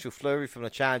 After the initial flurry from the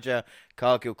challenger,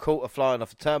 Cargill caught her flying off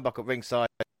the turnbuckle ringside.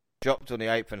 Dropped on the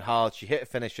apron hard. She hit a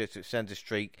finisher to extend the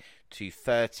streak to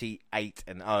 38-0.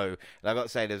 And I've got to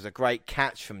say, there was a great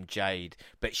catch from Jade,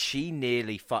 but she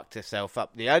nearly fucked herself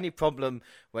up. The only problem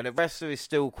when a wrestler is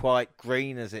still quite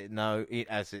green, as it's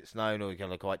known, or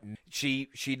kind of quite, she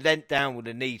leant down with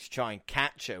a knee to try and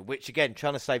catch her, which again,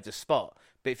 trying to save the spot.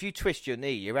 But if you twist your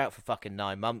knee, you're out for fucking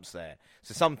 9 months there.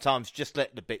 So sometimes just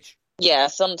let the bitch. Yeah,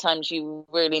 sometimes you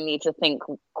really need to think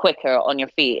quicker on your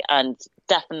feet and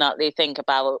definitely think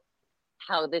about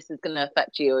how this is going to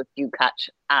affect you if you catch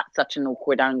at such an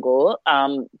awkward angle.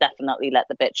 Definitely let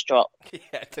the bitch drop.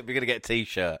 Yeah, we're going to get a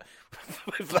T-shirt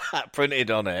with that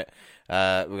printed on it.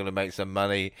 We're going to make some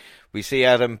money. We see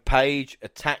Adam Page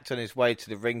attacked on his way to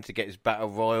the ring to get his battle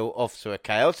royal off to a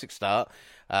chaotic start.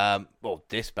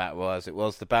 This battle royal as it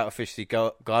was. The battle officially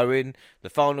going. The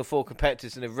final 4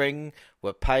 competitors in the ring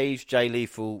were Page, Jay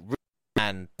Lethal,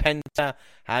 and Penta.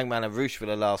 Hangman and Roosh were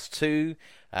the last 2.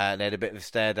 They had a bit of a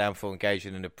stare down for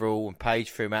engaging in the brawl, and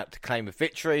Page threw him out to claim a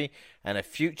victory and a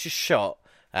future shot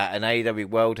at an AEW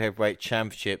World Heavyweight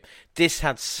Championship. This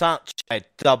had such a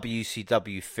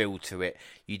WCW feel to it.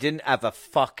 You didn't have a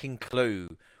fucking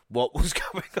clue what was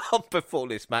going on before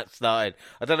this match started.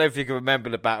 I don't know if you can remember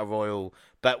the Battle Royal,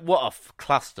 but what a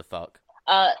clusterfuck.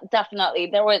 Definitely.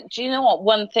 Do you know what?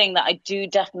 One thing that I do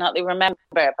definitely remember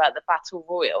about the Battle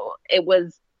Royal, it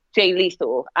was Jay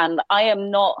Lethal. And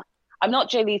I'm not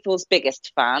Jay Lethal's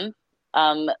biggest fan,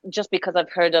 just because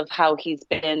I've heard of how he's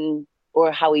been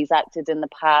or how he's acted in the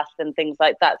past and things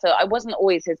like that. So I wasn't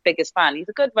always his biggest fan. He's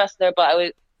a good wrestler,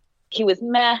 but he was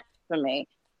meh for me.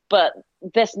 But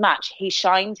this match, he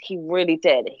shined. He really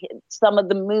did. Some of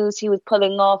the moves he was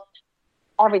pulling off,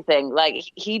 everything. Like,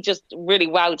 he just really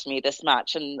wowed me this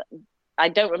match. And I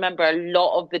don't remember a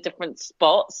lot of the different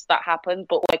spots that happened,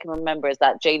 but what I can remember is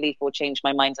that Jay Lethal changed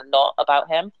my mind a lot about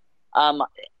him. And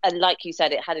like you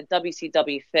said, it had a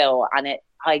WCW feel, and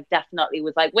I definitely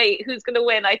was like, wait, who's going to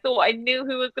win? I thought I knew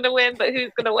who was going to win, but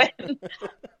who's going to win?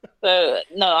 So,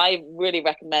 no, I really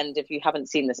recommend, if you haven't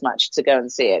seen this match, to go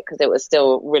and see it, because it was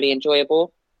still really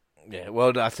enjoyable. Yeah,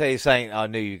 well, I'll tell you something I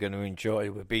knew you were going to enjoy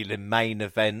would be the main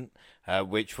event,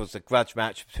 which was a grudge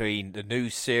match between the new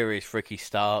serious Ricky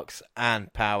Starks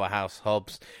and Powerhouse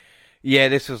Hobbs. Yeah,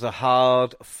 this was a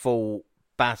hard-fought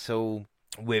battle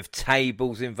with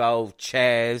tables involved,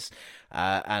 chairs,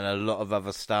 and a lot of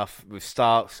other stuff, with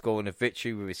Stark scoring a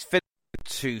victory with his finish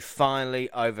to finally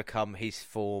overcome his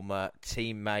former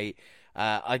teammate.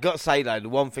 I got to say, though, the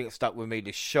one thing that stuck with me,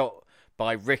 the shot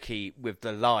by Ricky with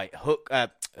the light.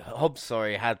 Hobbs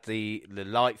had the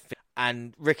light,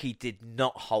 and Ricky did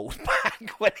not hold back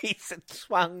when he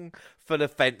swung for the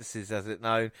fences, as it's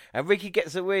known. And Ricky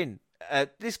gets a win.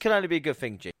 This can only be a good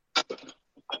thing, G.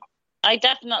 I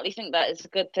definitely think that is a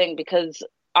good thing, because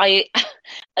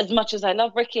as much as I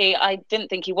love Ricky, I didn't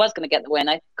think he was going to get the win.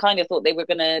 I kind of thought they were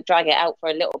going to drag it out for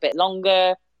a little bit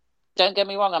longer. Don't get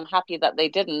me wrong, I'm happy that they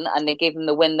didn't, and they gave him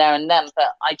the win there and then,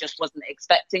 but I just wasn't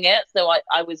expecting it. So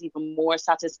I was even more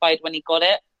satisfied when he got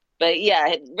it. But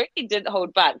yeah, Ricky didn't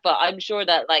hold back, but I'm sure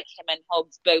that like him and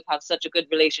Hobbs both have such a good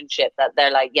relationship that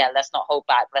they're like, yeah, let's not hold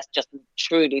back. Let's just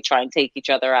truly try and take each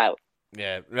other out.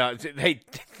 Yeah, no,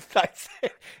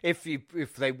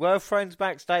 if they were friends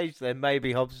backstage, then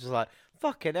maybe Hobbs was like,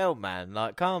 fucking hell, man,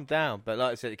 like, calm down. But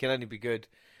like I said, it can only be good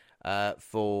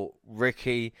for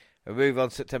Ricky. We move on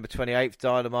to September 28th,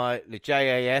 Dynamite. The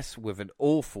JAS with an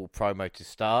awful promo to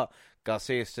start.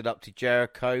 Garcia stood up to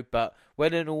Jericho, but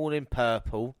when an all in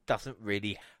purple, doesn't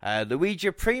really. Luigi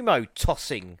Primo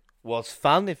tossing was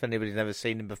fun, if anybody's never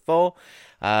seen him before.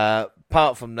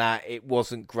 Apart from that, it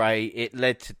wasn't great. It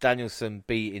led to Danielson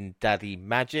beating Daddy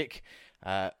Magic,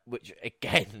 which,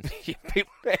 again,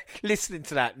 people listening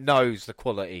to that knows the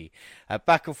quality.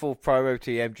 Back and forth promo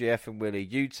to MGF and Willie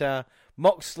Utah.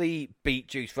 Moxley beat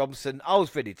Juice Robinson. I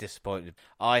was really disappointed.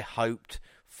 I hoped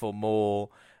for more.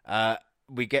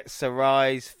 We get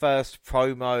Sarai's first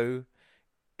promo.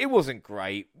 It wasn't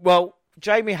great. Well,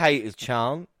 Jamie Hayter's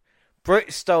chant.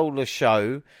 Britt stole the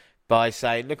show by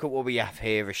saying, look at what we have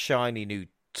here, a shiny new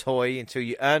toy. Until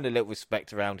you earn a little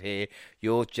respect around here,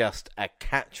 you're just a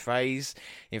catchphrase.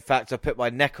 In fact, I put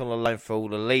my neck on the line for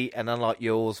All Elite, and unlike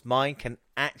yours, mine can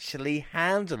actually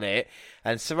handle it.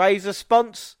 And Saray's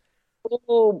response?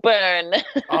 Oh, burn.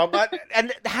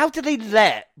 And how did he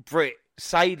let Britt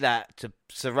say that to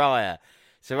Saraya?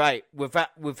 Saray,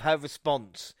 with her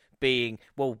response being,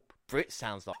 well, Britt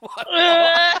sounds like...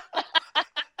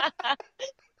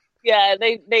 Yeah,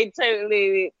 they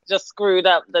totally just screwed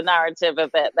up the narrative a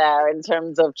bit there in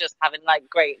terms of just having like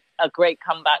a great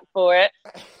comeback for it.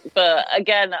 But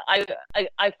again,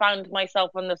 I found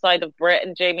myself on the side of Britt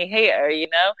and Jamie Hayter. You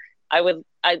know,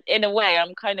 I in a way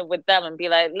I'm kind of with them and be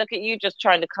like, look at you just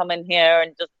trying to come in here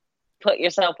and just put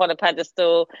yourself on a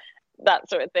pedestal, that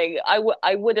sort of thing. I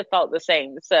would have felt the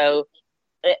same. So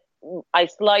I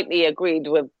slightly agreed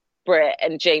with Britt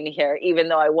and Jamie here, even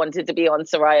though I wanted to be on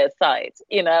Saraya's side,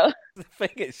 you know? The thing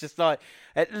is just like,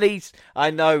 at least I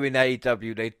know in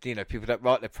AEW, people don't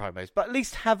write their promos, but at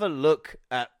least have a look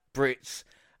at Britt's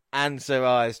and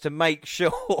Saraya's to make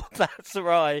sure that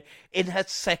Saraya, in her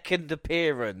second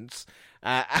appearance,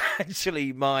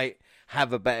 actually might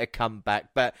have a better comeback.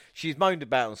 But she's moaned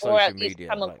about on social media. Or at least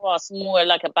come across more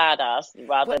like a badass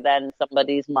rather than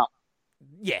somebody's mum.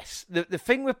 Yes, the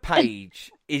thing with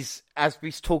Paige is, as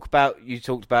you talked about with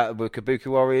Kabuki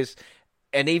Warriors,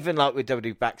 and even like with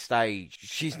WWE backstage,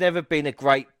 she's never been a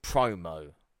great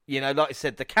promo. You know, like I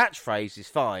said, the catchphrase is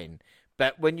fine,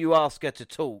 but when you ask her to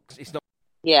talk, it's not.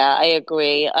 Yeah, I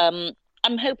agree. I'm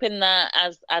hoping that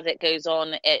as it goes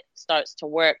on, it starts to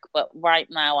work, but right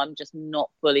now I'm just not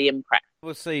fully impressed.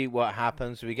 We'll see what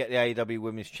happens. We get the AEW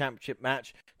Women's Championship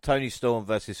match, Toni Storm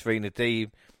versus Serena Deeb.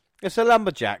 It's a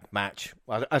lumberjack match.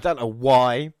 I don't know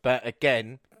why, but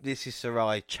again, this is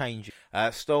Sarai changing.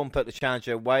 Storm put the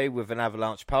challenger away with an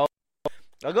avalanche pole.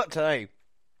 I got to say,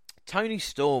 Toni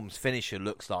Storm's finisher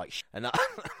looks like and I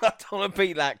don't want to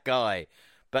be that guy.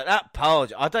 But that pole,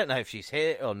 I don't know if she's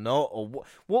hit or not, or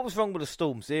what was wrong with the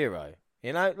Storm Zero?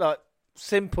 You know, like,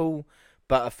 simple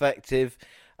but effective.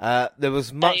 There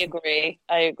was much...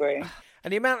 I agree.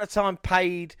 And the amount of time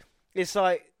paid, it's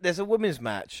like, there's a women's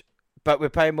match, but we're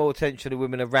paying more attention to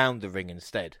women around the ring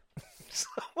instead. So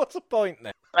what's the point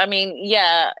then? I mean,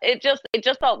 yeah, it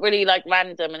just felt really like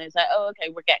random, and it's like, oh,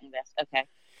 okay, we're getting this, okay.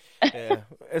 Yeah,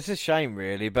 it's a shame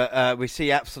really, but we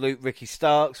see Absolute Ricky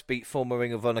Starks beat former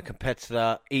Ring of Honor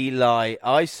competitor Eli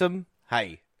Isom.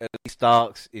 Hey,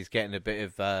 Starks is getting a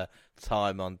bit of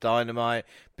time on Dynamite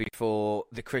before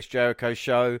the Chris Jericho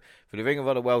show for the Ring of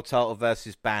Honor World Title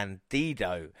versus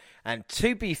Bandido. And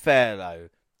to be fair though,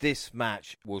 this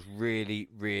match was really,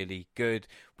 really good.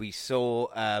 We saw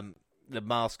the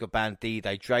mask of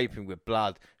Bandido draping with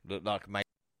blood, looked like a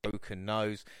broken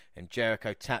nose, and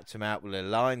Jericho tapped him out with a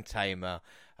line tamer.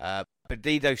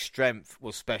 Bandido's strength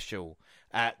was special.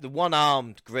 The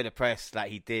one-armed gorilla press that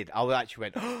he did, I actually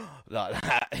went, like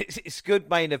that. It's a good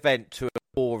main event to a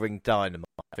boring Dynamite,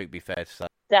 I think it'd be fair to say.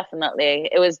 Definitely.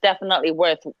 It was definitely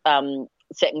worth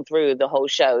sitting through the whole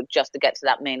show just to get to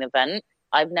that main event.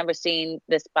 I've never seen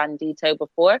this Bandito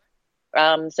before.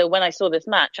 So when I saw this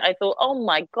match, I thought, oh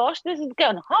my gosh, this is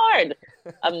going hard.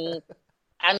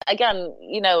 And again,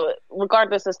 you know,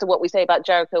 regardless as to what we say about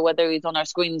Jericho, whether he's on our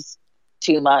screens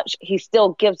too much, he still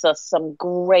gives us some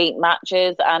great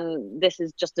matches. And this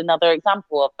is just another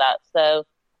example of that. So,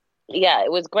 yeah,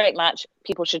 it was a great match.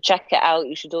 People should check it out.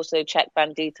 You should also check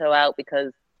Bandito out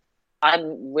because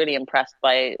I'm really impressed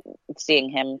by seeing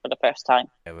him for the first time.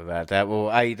 Yeah, about that. Well,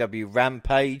 AEW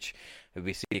Rampage,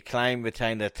 we see Acclaim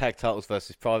retain their tag titles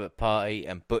versus Private Party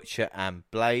and Butcher and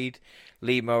Blade.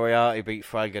 Lee Moriarty beat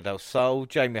Fuego del Sol.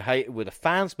 Jamie Hayter, with the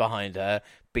fans behind her,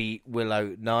 beat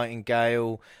Willow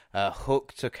Nightingale.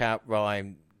 Hook took out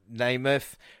Ryan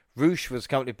Namath. Roosh was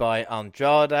accompanied by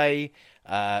Andrade,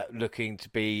 looking to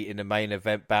be in the main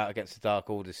event bout against the Dark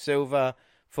Order Silver.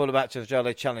 For the match,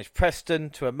 Andrade challenged Preston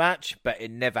to a match, but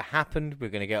it never happened. We're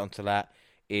going to get onto that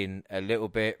in a little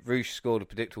bit. Roosh scored a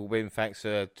predictable win thanks to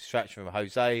a distraction from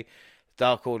Jose.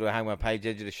 Dark Order and Hangman Page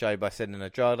ended the show by sending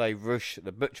Andrade, Roosh,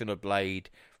 the Butcher and the Blade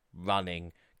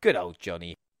running. Good old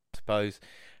Johnny, I suppose.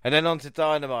 And then on to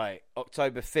Dynamite,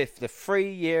 October 5th, the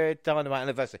 3-year Dynamite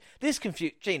anniversary.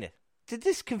 Gina, did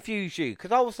this confuse you?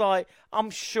 Because I was like, I'm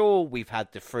sure we've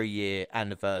had the 3-year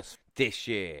anniversary this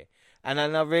year. And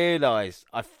then I realised,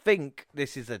 I think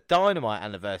this is a Dynamite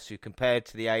anniversary compared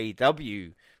to the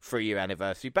AEW 3-year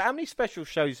anniversary. But how many special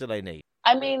shows do they need?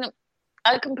 I mean,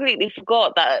 I completely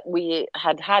forgot that we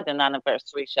had an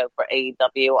anniversary show for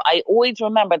AEW. I always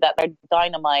remember that their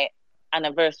Dynamite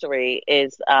anniversary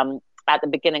is at the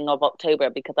beginning of October,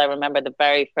 because I remember the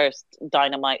very first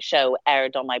Dynamite show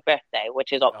aired on my birthday,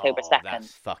 which is October 2nd.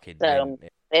 That's fucking so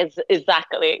it's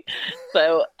exactly.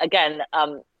 So again,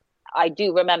 I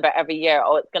do remember every year,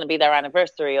 it's going to be their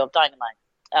anniversary of Dynamite.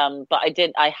 But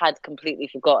I had completely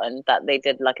forgotten that they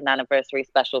did like an anniversary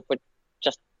special for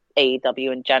just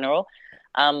AEW in general.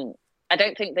 I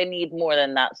don't think they need more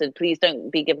than that. So please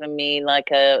don't be giving me like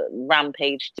a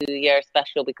Rampage 2-year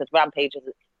special, because Rampage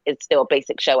is still a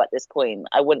basic show at this point.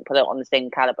 I wouldn't put it on the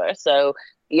same caliber. So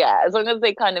yeah, as long as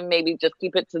they kind of maybe just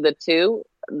keep it to the 2,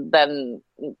 then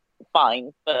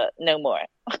fine, but no more.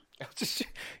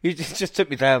 You just took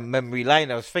me down memory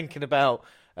lane. I was thinking about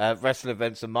wrestling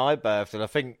events on my birthday, and I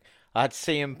think I had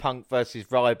CM Punk versus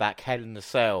Ryback Hell in the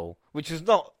Cell, which was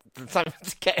not something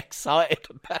to get excited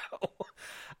about.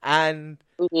 And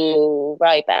ooh,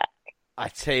 Ryback. I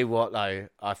tell you what, though,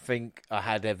 I think I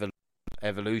had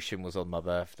Evolution was on my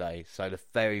birthday, so the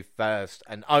very first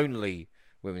and only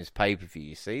women's pay-per-view.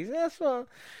 You see, that's what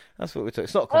we're talking.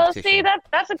 It's not a competition. Well,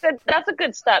 see, that's a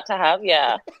good start to have.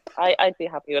 Yeah, I'd be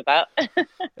happy with that.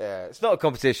 Yeah, it's not a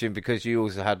competition because you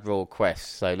also had Raw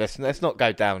Quest. So let's not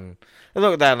go down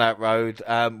that road.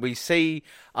 We see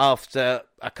after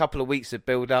a couple of weeks of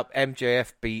build-up,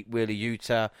 MJF beat Wheeler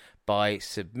Yuta by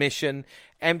submission.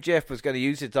 MJF was going to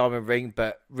use the diamond ring,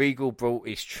 but Regal brought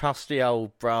his trusty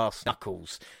old brass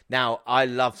knuckles. Now, I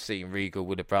love seeing Regal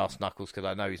with the brass knuckles because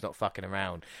I know he's not fucking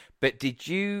around. But did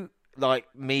you, like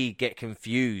me, get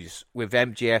confused with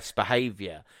MJF's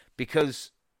behaviour? Because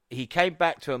he came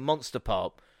back to a monster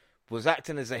pop, was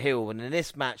acting as a heel, and in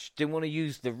this match didn't want to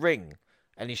use the ring,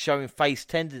 and he's showing face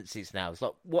tendencies now. It's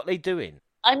like, what are they doing?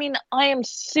 I mean, I am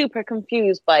super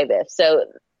confused by this. So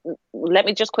let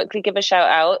me just quickly give a shout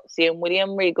out. Seeing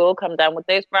William Regal come down with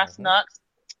those brass knucks,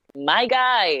 my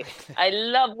guy. I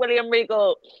love William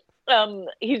Regal.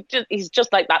 He's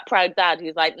just like that proud dad.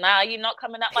 He's like, nah, you're not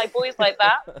coming at my boys like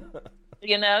that.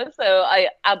 You know, so I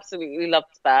absolutely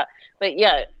loved that. But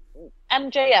yeah,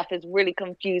 MJF is really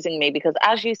confusing me because,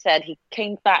 as you said, he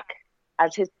came back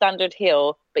as his standard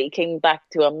heel, but he came back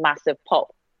to a massive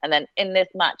pop. And then in this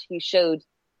match, he showed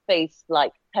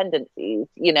face-like tendencies.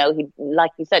 You know, he,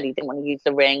 like you said, he didn't want to use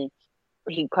the ring.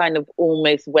 He kind of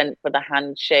almost went for the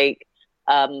handshake.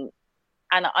 And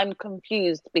I'm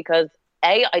confused because,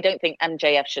 A, I don't think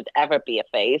MJF should ever be a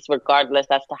face, regardless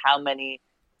as to how many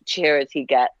cheers he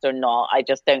gets or not. I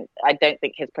don't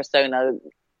think his persona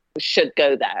should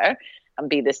go there and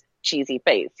be this cheesy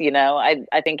face, you know.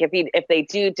 I think if they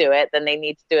do it, then they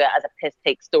need to do it as a piss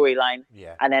take storyline,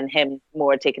 and then him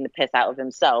more taking the piss out of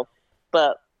himself.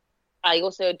 But I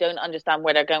also don't understand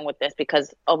where they're going with this,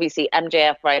 because obviously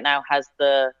MJF right now has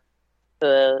the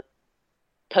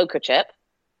poker chip,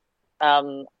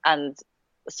 and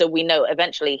so we know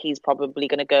eventually he's probably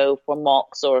going to go for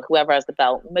Mox or whoever has the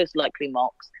belt, most likely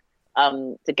Mox,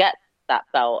 to get that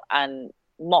belt. And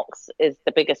Mox is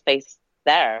the biggest face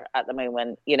there at the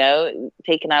moment, you know,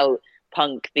 taking out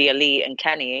Punk, the Elite, and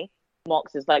Kenny.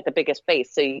 Mox is like the biggest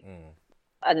face. So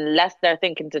unless they're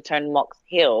thinking to turn Mox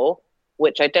heel,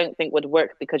 which I don't think would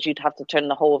work, because you'd have to turn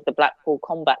the whole of the Blackpool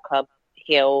Combat Club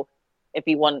heel if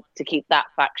you want to keep that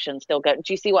faction still going.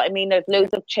 Do you see what I mean? There's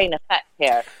loads of chain effect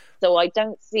here. So I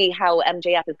don't see how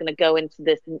MJF is going to go into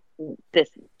this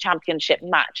championship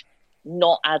match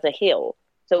not as a heel.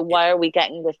 So why are we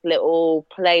getting this little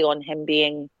play on him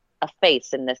being a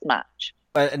face in this match?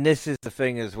 And this is the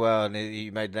thing as well, and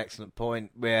you made an excellent point,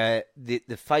 where the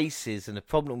faces, and the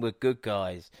problem with good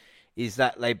guys is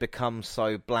that they become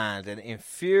so bland, and it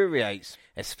infuriates,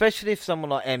 especially if someone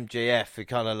like MJF who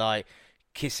kind of like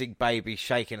kissing babies,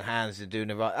 shaking hands and doing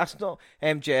the right. That's not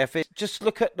MJF. Just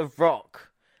look at The Rock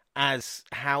as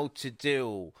how to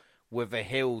deal with a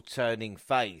heel turning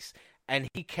face, and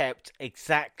he kept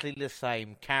exactly the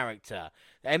same character.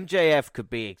 MJF could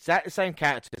be exactly the same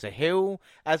character as a heel,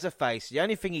 as a face. The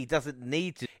only thing he doesn't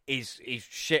need to is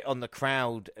shit on the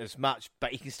crowd as much,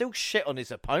 but he can still shit on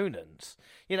his opponents.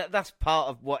 You know, that's part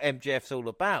of what MJF's all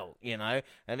about, you know,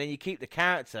 and then you keep the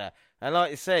character. And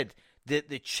like I said,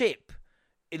 the chip,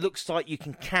 it looks like you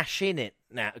can cash in it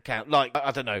now, like,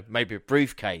 I don't know, maybe a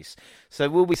briefcase. So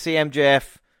will we see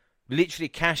MJF literally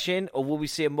cash in, or will we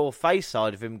see a more face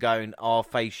side of him going, I'll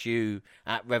face you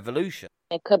at Revolution?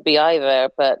 It could be either,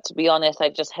 but to be honest, I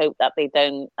just hope that they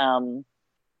don't.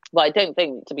 Well, I don't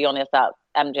think, to be honest, that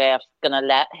MJF's going to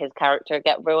let his character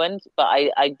get ruined, but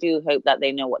I do hope that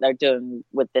they know what they're doing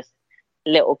with this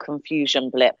little confusion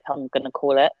blip, I'm going to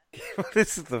call it.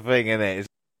 This is the thing, isn't it?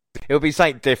 It'll be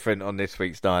something different on this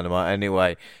week's Dynamite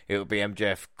anyway. It'll be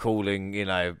MJF calling,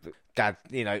 dad,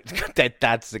 dead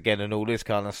dads again and all this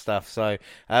kind of stuff. So,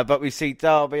 but we see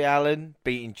Darby Allin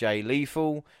beating Jay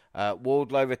Lethal.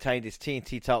 Wardlow retained his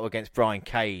TNT title against Brian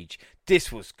Cage.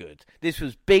 This was good. This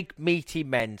was big, meaty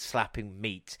men slapping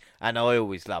meat, and I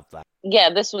always love that. Yeah,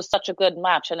 this was such a good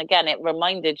match. And again, it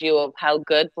reminded you of how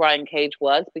good Brian Cage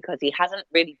was, because he hasn't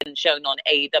really been shown on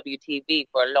AEW TV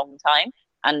for a long time.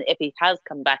 And if he has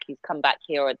come back, he's come back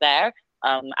here or there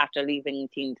after leaving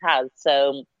Team Taz.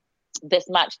 So this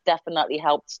match definitely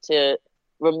helps to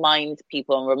remind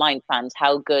people and remind fans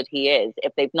how good he is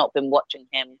if they've not been watching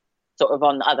him sort of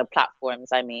on other platforms,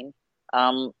 I mean.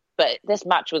 But this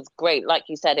match was great. Like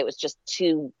you said, it was just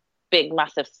two big,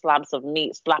 massive slabs of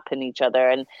meat slapping each other.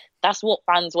 And that's what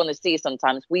fans want to see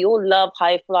sometimes. We all love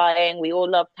high flying. We all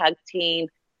love tag team.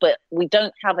 But we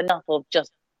don't have enough of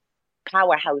just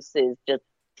powerhouses just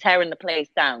tearing the place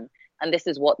down. And this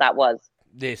is what that was.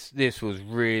 This was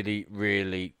really,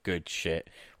 really good shit,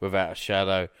 without a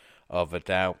shadow of a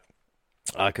doubt.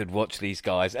 I could watch these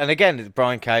guys. And again,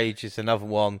 Brian Cage is another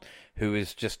one who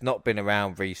has just not been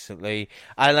around recently.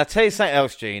 And I'll tell you something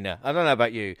else, Gina. I don't know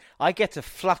about you. I get a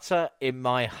flutter in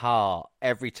my heart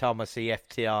every time I see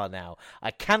FTR now.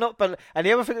 I cannot believe... And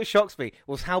the other thing that shocks me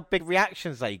was how big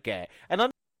reactions they get. And I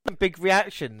know big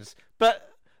reactions, but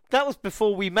that was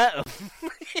before we met them.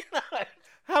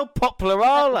 How popular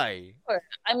are they?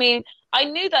 I mean, I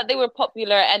knew that they were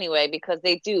popular anyway, because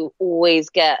they do always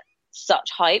get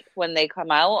such hype when they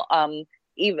come out. I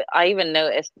even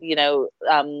noticed,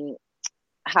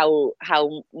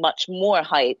 how much more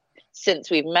hype since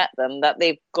we've met them that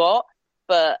they've got.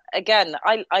 But again,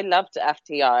 I loved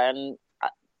FTR, and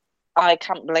I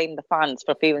can't blame the fans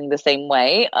for feeling the same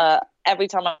way. Every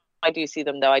time I do see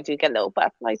them, though, I do get little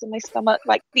butterflies in my stomach.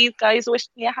 Like, these guys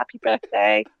wished me a happy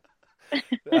birthday.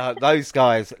 Those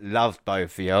guys loved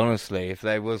both of you, honestly. If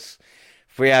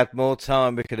we had more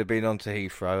time, we could have been on to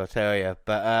Heathrow, I tell you.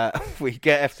 But we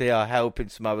get FTR helping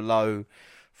Samoa Low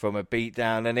from a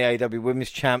beatdown. And the AEW Women's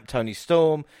Champ, Toni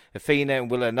Storm, Athena and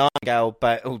Willow Nightingale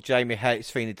battle Jamie Hayter,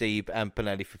 Serena Deeb and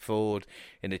Penelope Ford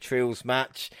in the Trials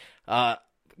match.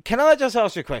 Can I just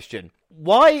ask you a question?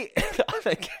 Why,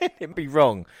 again, it'd be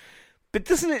wrong, but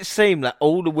doesn't it seem like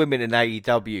all the women in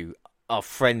AEW are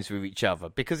friends with each other?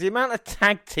 Because the amount of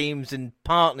tag teams and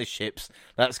partnerships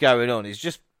that's going on is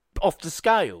just off the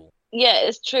scale. Yeah,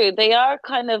 it's true. They are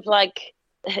kind of like,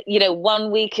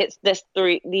 1 week it's these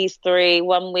three,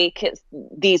 1 week it's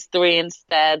these three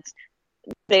instead.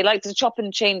 They like to chop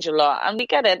and change a lot, and we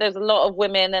get it. There's a lot of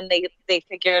women, and they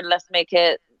figured, let's make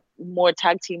it more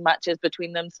tag team matches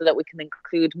between them so that we can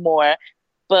include more.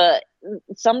 But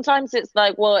sometimes it's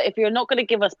like, well, if you're not going to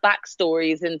give us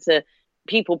backstories into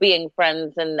people being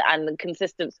friends and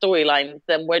consistent storylines,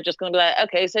 then we're just going to be like,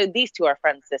 okay, so these two are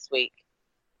friends this week,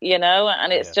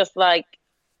 and it's just like,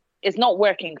 it's not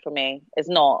working for me. It's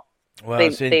not. Well,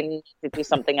 they need to do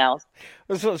something else.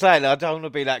 That's what I'm saying. I don't want to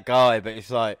be that guy, but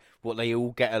it's like, they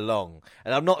all get along.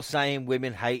 And I'm not saying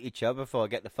women hate each other before I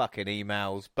get the fucking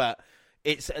emails, but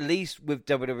it's at least with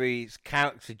WWE's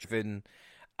character driven,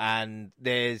 and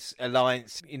there's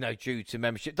alliance, due to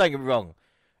membership. Don't get me wrong.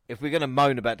 If we're going to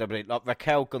moan about WWE, like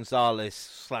Raquel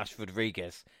Gonzalez /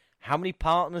 Rodriguez, how many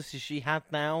partners has she had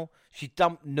now? She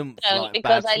dumped Nymph like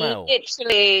because bad smell.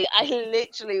 I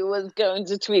literally was going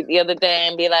to tweet the other day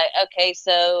and be like, okay,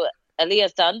 so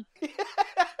Aaliyah's done.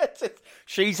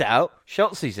 She's out.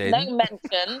 Shotzi's in. No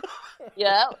mention.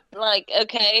 Yeah, like,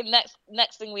 okay,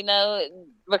 next thing we know,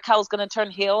 Raquel's going to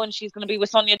turn heel and she's going to be with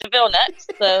Sonya Deville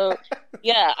next. So,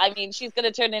 yeah, I mean, she's going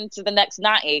to turn into the next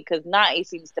Natty, because Natty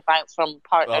seems to bounce from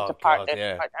partner to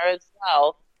partner as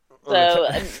well. So,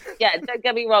 yeah, don't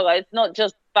get me wrong, it's not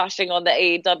just bashing on the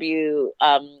AEW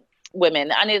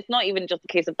women, and it's not even just a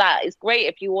case of that. It's great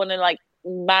if you want to, like,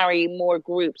 marry more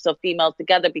groups of females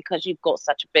together because you've got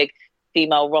such a big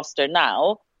female roster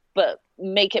now, but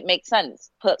make it make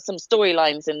sense. Put some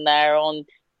storylines in there on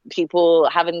people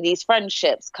having these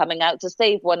friendships, coming out to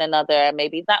save one another.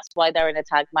 Maybe that's why they're in a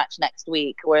tag match next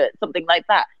week or something like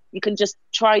that. You can just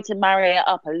try to marry it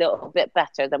up a little bit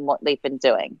better than what they've been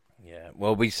doing. Yeah,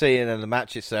 well, we see it in the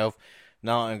match itself.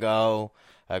 Nightingale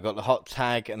got the hot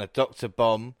tag and a Dr.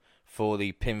 Bomb for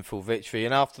the pinfall victory.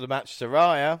 And after the match,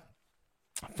 Saraya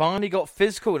finally got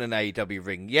physical in an AEW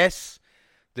ring. Yes,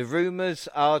 the rumours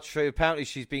are true. Apparently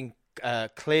she's been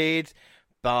cleared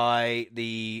by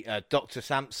the Dr.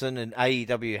 Sampson, an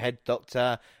AEW head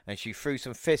doctor, and she threw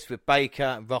some fists with Baker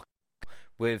and Rock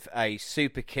with a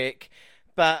super kick.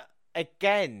 But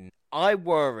again, I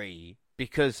worry,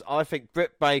 because I think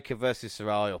Britt Baker versus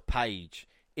Saraya or Paige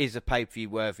is a pay-per-view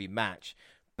worthy match.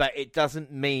 but it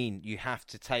doesn't mean you have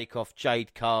to take off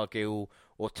Jade Cargill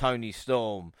or Toni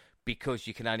Storm because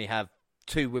you can only have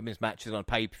 2 women's matches on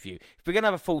pay-per-view. If we're going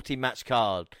to have a 14-match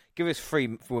card, give us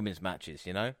 3 women's matches,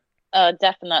 you know?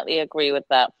 Definitely agree with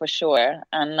that, for sure.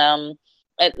 And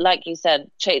like you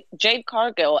said, Jade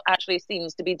Cargill actually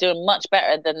seems to be doing much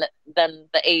better than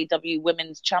the AEW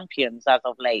Women's Champions as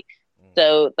of late.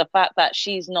 So the fact that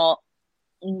she's not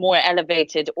more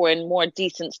elevated or in more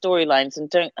decent storylines,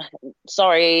 and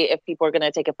sorry if people are going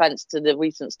to take offense to the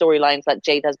recent storylines that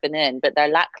Jade has been in, but they're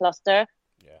lackluster.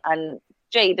 Yeah. And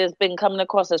Jade has been coming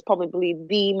across as probably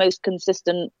the most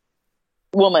consistent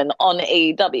woman on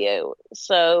AEW.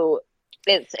 So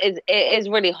it is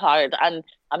really hard. And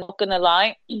I'm not going to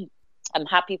lie, I'm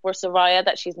happy for Saraya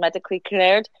that she's medically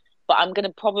cleared, but I'm going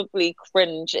to probably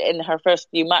cringe in her first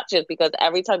few matches because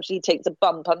every time she takes a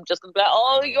bump, I'm just going to be like,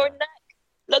 oh, your neck,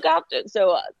 look after it.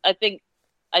 So I think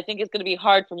it's going to be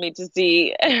hard for me to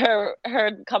see her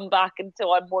come back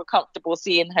until I'm more comfortable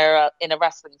seeing her in a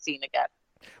wrestling scene again.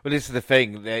 Well, this is the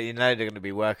thing. You know they're going to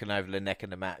be working over the neck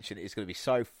in the match, and it's going to be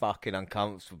so fucking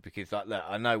uncomfortable because, like, look,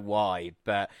 I know why,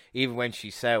 but even when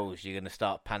she sells, you're going to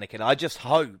start panicking. I just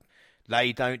hope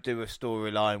they don't do a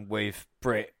storyline with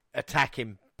Britt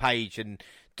attacking Paige and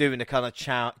doing a kind of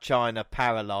China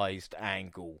paralysed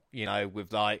angle, you know,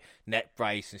 with, like, neck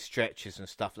brace and stretches and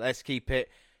stuff. Let's keep it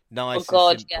nice and simple.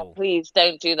 Oh, God, yeah, please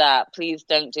don't do that. Please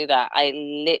don't do that. I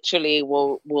literally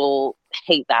will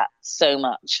hate that so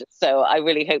much. So I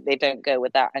really hope they don't go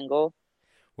with that angle.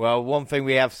 Well, one thing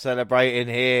we have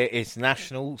celebrating here is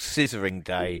National Scissoring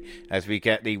Day, as we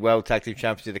get the World Tag Team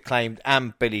Champions Acclaimed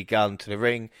and Billy Gunn to the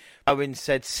ring. Owen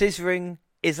said, scissoring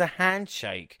is a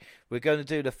handshake. We're going to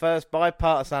do the first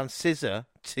bipartisan scissor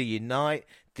to unite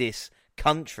this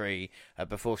country.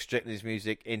 Before Strickland's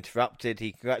music interrupted,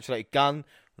 he congratulated Gunn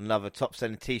on another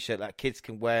top-selling T-shirt that kids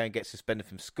can wear and get suspended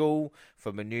from school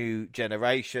from a new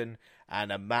generation,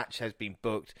 and a match has been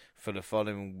booked for the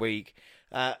following week.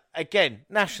 Again,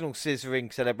 National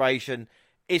Scissoring Celebration.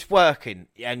 It's working,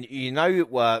 and you know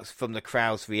it works from the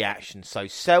crowd's reaction. So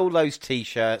sell those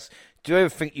T-shirts, do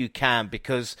everything you can,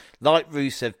 because like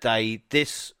Rusev Day,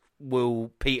 this will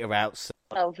peter out.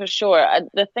 Oh, for sure.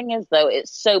 The thing is, though,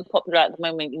 it's so popular at the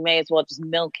moment, you may as well just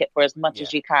milk it for as much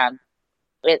as you can.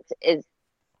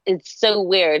 It's so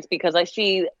weird because I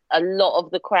see a lot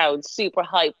of the crowd super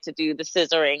hyped to do the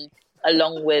scissoring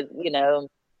along with, you know,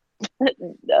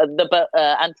 the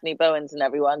Anthony Bowens and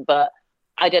everyone, but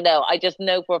I don't know. I just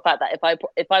know for a fact that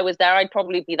if I was there, I'd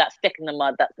probably be that stick in the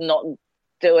mud that's not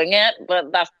doing it.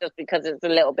 But that's just because it's a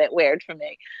little bit weird for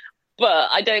me. But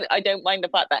I don't mind the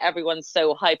fact that everyone's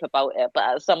so hype about it. But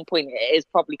at some point, it is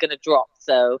probably going to drop.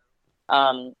 So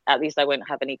at least I won't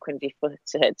have any cringy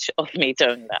footage of me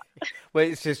doing that. Well,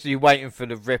 it's just you're waiting for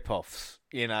the rip-offs.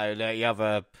 You know, the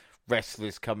other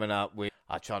wrestlers coming up with,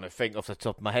 I'm trying to think off the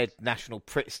top of my head, National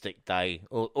Pritt Stick Day,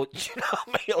 or you know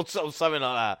what I mean, or something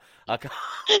like that.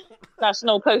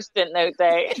 National Post-it Note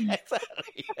Day.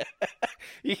 Exactly.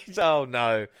 Oh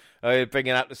no, you're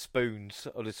bringing out the spoons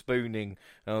or the spooning.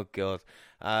 Oh God.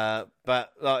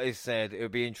 But like I said, it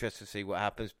would be interesting to see what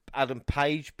happens. Adam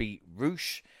Page beat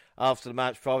Roosh after the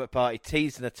match. Private Party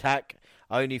teased an attack,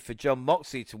 only for John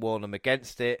Moxley to warn them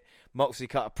against it. Moxley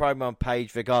cut a promo on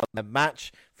Page regarding the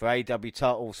match for AEW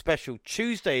title special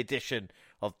Tuesday edition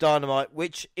of Dynamite,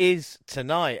 which is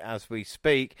tonight as we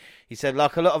speak. He said,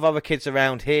 like a lot of other kids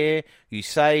around here, you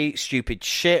say stupid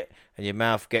shit and your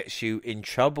mouth gets you in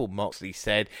trouble, Moxley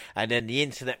said. And then the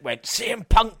internet went, CM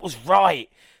Punk was right.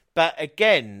 But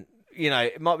again, you know,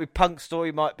 it might be Punk's story,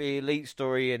 it might be Elite's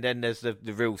story, and then there's the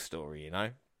real story, you know?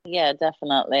 Yeah,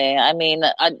 definitely. I mean,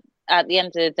 at the end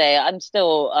of the day, I'm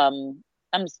still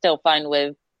fine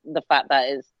with the fact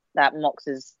that Mox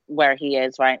is where he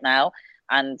is right now.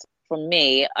 And for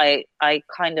me, I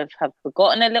kind of have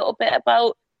forgotten a little bit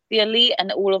about the Elite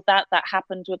and all of that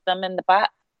happened with them in the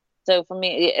back. So for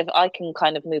me, if I can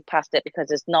kind of move past it because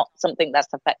it's not something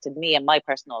that's affected me in my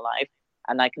personal life,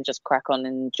 and I can just crack on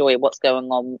and enjoy what's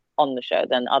going on the show,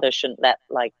 then others shouldn't let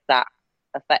like that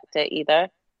affect it either.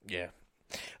 Yeah.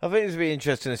 I think it's really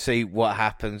interesting to see what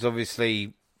happens.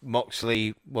 Obviously,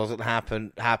 Moxley wasn't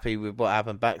happy with what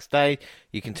happened backstage.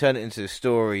 You can turn it into a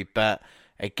story, but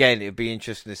again, it'd be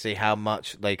interesting to see how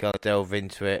much they kind of delve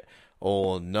into it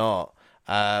or not.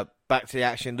 back to the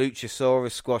action.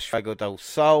 Luchasaurus squashed Fuego del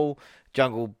Sol.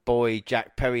 Jungle Boy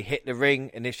Jack Perry hit the ring,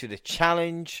 initiated a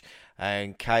challenge,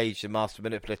 and Cage, the Master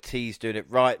Manipulator, teased doing it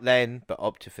right then, but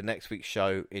opted for next week's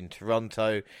show in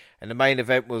Toronto. And the main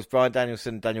event was Bryan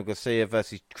Danielson, Daniel Garcia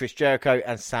versus Chris Jericho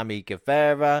and Sammy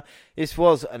Guevara. This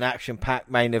was an action-packed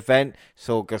main event.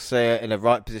 Saw Garcia in the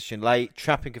right position late,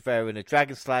 trapping Guevara in a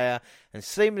Dragon Slayer, and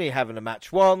seemingly having a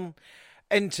match won.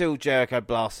 Until Jericho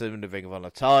blasted him in the Ring of Honor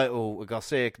title. With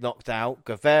Garcia knocked out,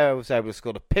 Guevara was able to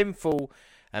score the pinfall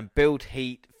and build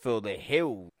heat for the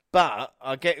Hill. But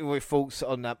I get your thoughts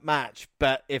on that match.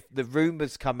 But if the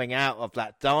rumours coming out of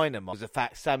that Dynamite was the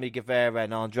fact Sammy Guevara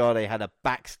and Andrade had a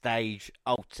backstage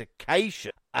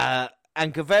altercation,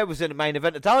 and Guevara was in the main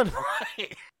event of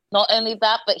Dynamite. Not only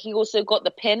that, but he also got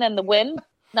the pin and the win.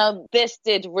 Now, this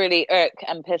did really irk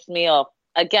and piss me off.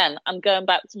 Again, I'm going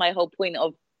back to my whole point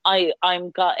of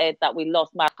I'm gutted that we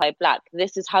lost Malachi Black.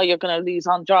 This is how you're going to lose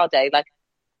Andrade. Like,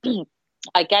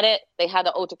 I get it. They had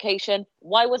an altercation.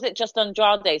 Why was it just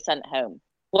Andrade sent home?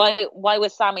 Why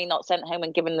was Sammy not sent home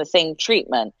and given the same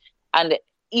treatment? And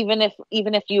even if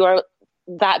you are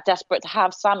that desperate to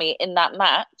have Sammy in that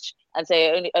match and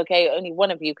say, only one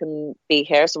of you can be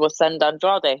here, so we'll send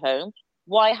Andrade home.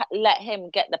 Why let him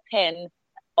get the pin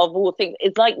of all things?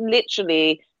 It's like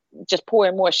literally just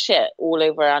pouring more shit all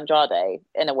over Andrade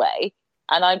in a way.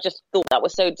 And I just thought that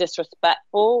was so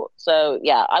disrespectful. So,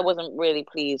 yeah, I wasn't really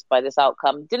pleased by this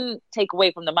outcome. Didn't take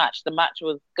away from the match. The match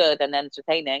was good and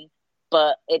entertaining,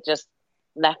 but it just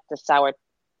left a sour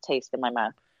taste in my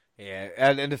mouth. Yeah,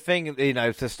 and the thing, you know,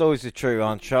 if the stories are true,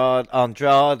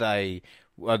 Andrade,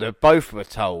 well, they both were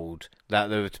told that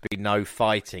there was to be no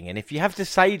fighting. And if you have to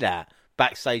say that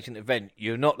backstage an event,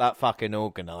 you're not that fucking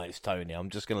organised, Tony.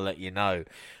 I'm just going to let you know.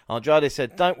 Andrade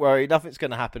said, don't worry, nothing's going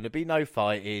to happen. There'll be no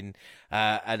fighting.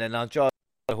 And then Andrade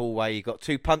in the hallway, he got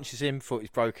 2 punches in before it was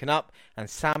broken up, and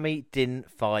Sammy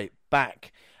didn't fight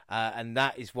back. And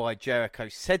that is why Jericho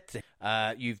said to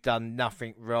him, you've done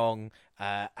nothing wrong,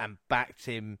 and backed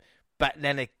him. But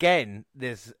then again,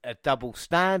 there's a double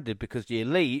standard because the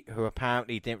Elite, who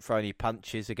apparently didn't throw any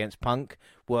punches against Punk,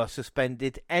 were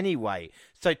suspended anyway.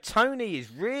 So Tony has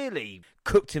really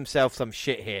cooked himself some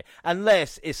shit here,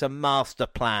 unless it's a master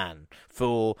plan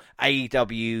for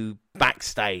AEW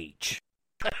backstage.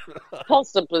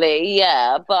 Possibly,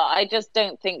 yeah, but I just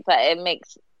don't think that it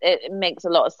makes a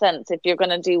lot of sense. If you're going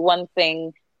to do one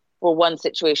thing for one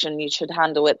situation, you should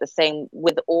handle it the same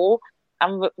with all.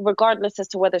 And regardless as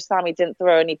to whether Sammy didn't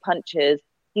throw any punches,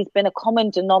 he's been a common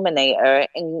denominator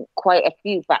in quite a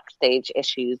few backstage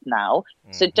issues now.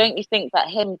 Mm-hmm. So don't you think that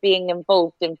him being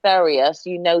involved in various,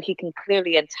 he can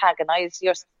clearly antagonize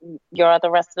your other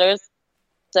wrestlers?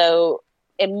 So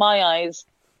in my eyes,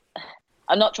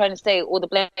 I'm not trying to say all the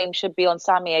blame should be on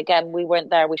Sammy. Again, we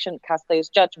weren't there. We shouldn't cast those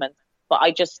judgments. But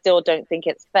I just still don't think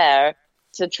it's fair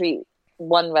to treat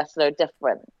one wrestler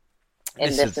different.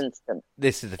 In this instance,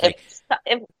 this is the thing.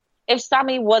 If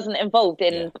Sammy wasn't involved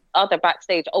in other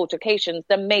backstage altercations,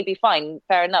 then maybe fine,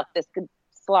 fair enough, this could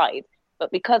slide.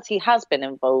 But because he has been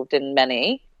involved in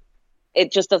many, it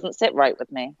just doesn't sit right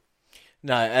with me.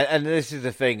 No, and this is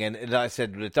the thing, and like I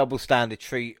said, the double standard,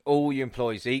 treat all your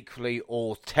employees equally,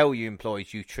 or tell your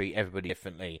employees you treat everybody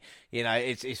differently. You know,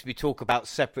 it's we talk about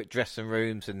separate dressing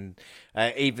rooms, and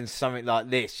even something like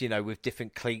this, you know, with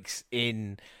different cliques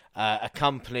in a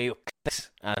company,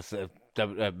 as the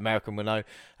American will know.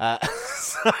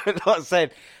 So, like I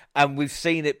said, and we've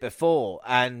seen it before,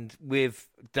 and with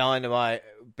Dynamite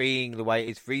being the way it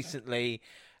is recently,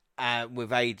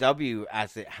 with AEW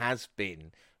as it has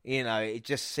been, you know, it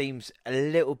just seems a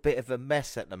little bit of a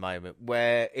mess at the moment,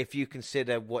 where if you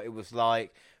consider what it was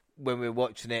like when we were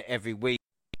watching it every week,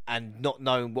 and not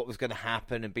knowing what was going to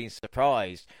happen and being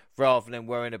surprised, rather than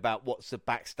worrying about what's the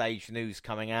backstage news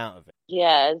coming out of it.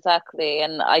 Yeah, exactly.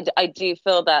 And I do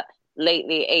feel that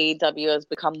lately AEW has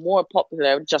become more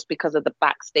popular just because of the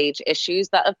backstage issues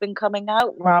that have been coming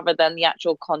out, rather than the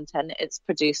actual content it's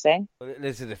producing.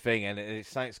 This is the thing, and it's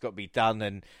something that's got to be done.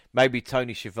 And maybe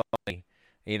Tony Schiavone,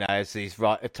 you know, as he's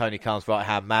right, Tony Khan's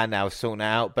right-hand man now, is sorting it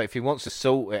out. But if he wants to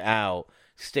sort it out,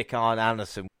 stick Arn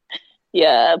Anderson.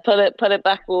 Yeah, put it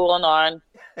back all on Arn.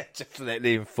 Just let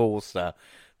the enforcer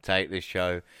take this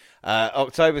show.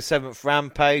 October 7th,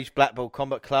 Rampage, Blackpool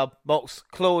Combat Club, Mox,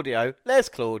 Les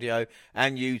Claudio,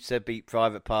 and Yuta beat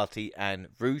Private Party and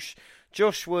Roosh.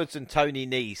 Josh Woods and Tony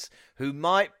Nese, who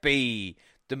might be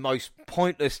the most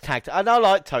pointless tag. And I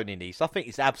like Tony Nese. I think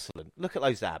he's excellent. Look at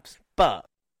those abs. But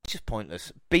it's just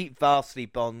pointless. Beat Varsity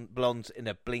Blondes in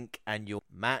a blink and your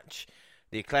match.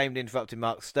 The Acclaimed interrupted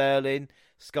Mark Sterling.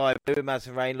 Sky Blue and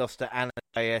Mazin Rain lost to Anna,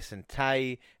 JS and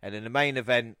Tay. And in the main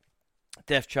event,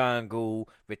 Death Triangle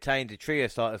retained the trio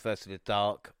titles versus the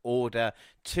Dark Order.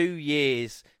 2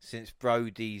 years since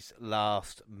Brody's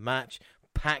last match.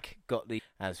 Pac got the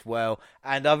as well.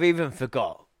 And I've even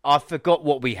forgot. I forgot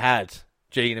what we had,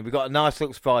 Gina. We got a nice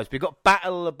little surprise. We got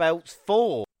Battle of the Belts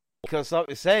 4. Because like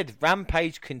I said,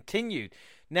 Rampage continued.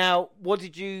 Now, what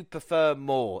did you prefer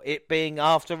more? It being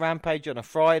after Rampage on a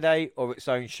Friday or its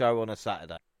own show on a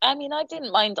Saturday? I mean, I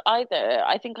didn't mind either.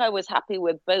 I think I was happy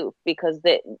with both because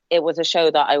it was a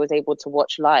show that I was able to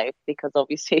watch live. Because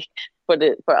obviously,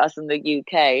 for us in the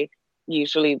UK,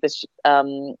 usually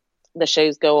the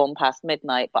shows go on past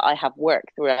midnight, but I have work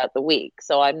throughout the week,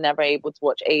 so I'm never able to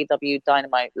watch AEW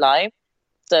Dynamite live.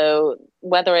 So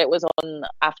whether it was on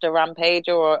after Rampage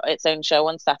or its own show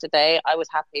on Saturday, I was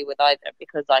happy with either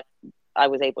because I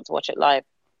was able to watch it live.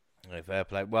 Fair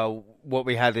play. Well, what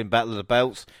we had in Battle of the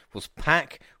Belts was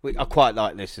Pac. I quite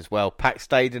like this as well. Pac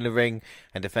stayed in the ring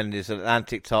and defended his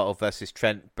Atlantic title versus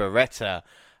Trent Beretta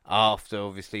after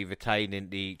obviously retaining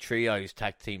the Trios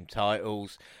tag team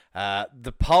titles.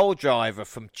 The pole driver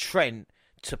from Trent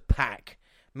to Pac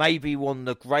may be one of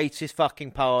the greatest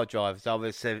fucking power drivers I've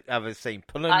ever seen.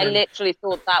 I literally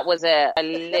thought that was it. I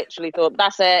literally thought,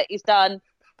 that's it. He's done.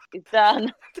 He's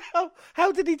done.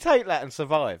 How did he take that and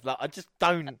survive? Like, I just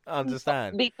don't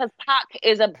understand. Because Pac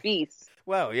is a beast.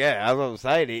 Well, yeah, as I was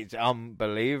saying, it's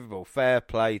unbelievable. Fair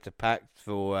play to Pac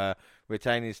for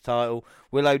retaining his title.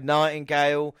 Willow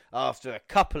Nightingale, after a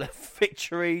couple of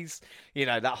victories,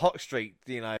 that hot streak,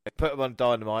 put him on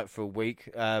Dynamite for a week,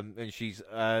 and she's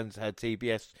earned her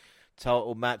TBS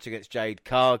title match against Jade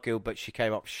Cargill, but she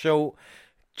came up short.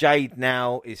 Jade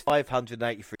now is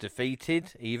 583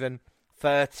 defeated, even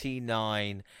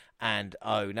 39-0.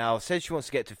 Now, I've said she wants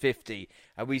to get to 50,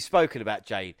 and we've spoken about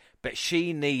Jade, but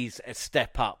she needs a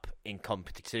step up in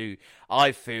competition to,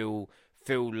 I feel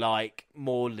like,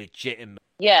 more legitimate.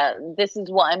 Yeah, this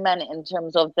is what I meant in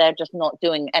terms of they're just not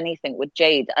doing anything with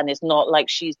Jade, and it's not like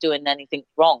she's doing anything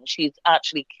wrong. She's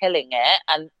actually killing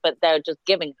it, but they're just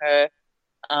giving her,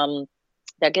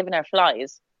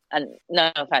 flies. And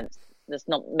no offense, that's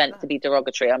not meant to be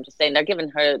derogatory. I'm just saying they're giving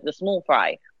her the small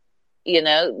fry.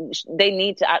 They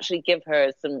need to actually give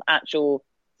her some actual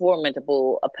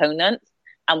formidable opponents.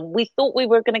 And we thought we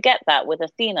were going to get that with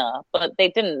Athena, but they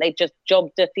didn't. They just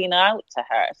jobbed Athena out to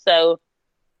her. So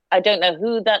I don't know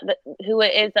who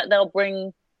it is that they'll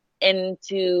bring in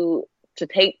to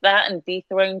take that and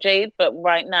dethrone Jade. But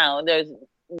right now,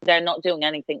 they're not doing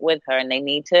anything with her, and they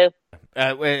need to.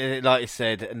 Like you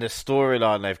said, in the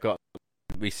storyline they've got,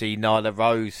 we see Nyla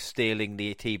Rose stealing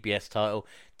the TBS title.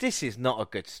 This is not a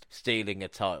good stealing a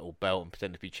title belt and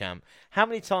pretending to be champ. How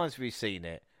many times have we seen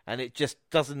it? And it just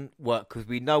doesn't work because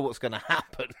we know what's going to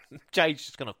happen. Jade's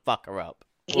just going to fuck her up.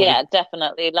 Yeah,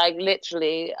 definitely. Like,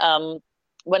 literally,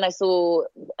 when I saw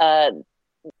that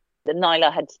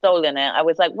Nyla had stolen it, I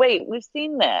was like, wait, we've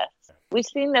seen this. We've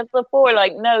seen this before.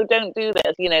 Like, no, don't do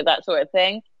this. That sort of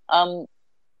thing.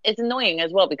 It's annoying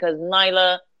as well because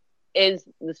Nyla is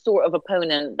the sort of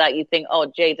opponent that you think,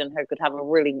 oh, Jade and her could have a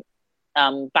really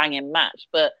banging match.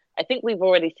 But I think we've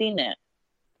already seen it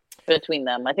between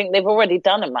them. I think they've already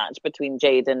done a match between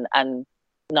Jade and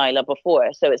Nyla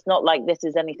before. So it's not like this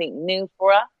is anything new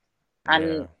for us.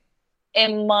 And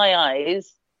in my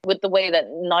eyes, with the way that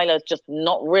Nyla's just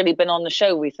not really been on the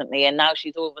show recently, and now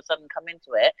she's all of a sudden come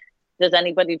into it, does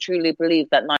anybody truly believe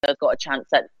that Nyla's got a chance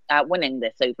at winning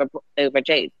this over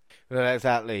Jade? Well,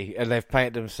 exactly, and they've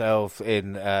painted themselves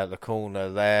in the corner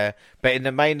there. But in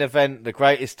the main event, the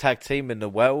greatest tag team in the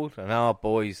world, and our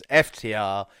boys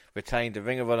FTR retained the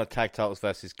Ring of Honor tag titles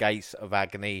versus Gates of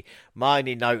Agony. My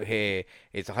only note here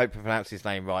is, I hope I pronounce his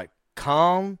name right,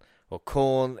 Korn.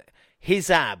 His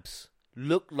abs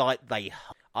look like they.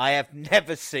 I have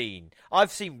never seen.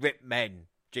 I've seen ripped men,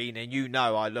 Gina, and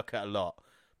I look at a lot,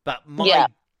 but my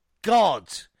God,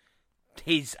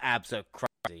 his abs are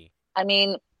crazy. I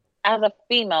mean, as a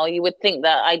female, you would think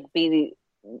that I'd be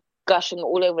gushing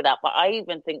all over that, but I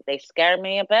even think they scare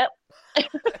me a bit.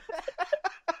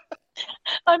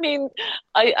 I mean,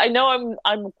 I know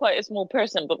I'm quite a small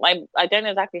person, but I don't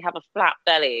exactly have a flat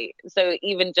belly. So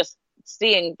even just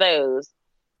seeing those,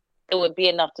 it would be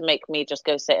enough to make me just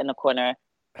go sit in a corner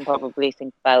and probably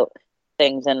think about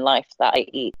things in life that I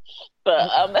eat.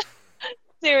 But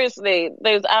seriously,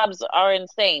 those abs are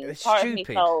insane. It's Part stupid. of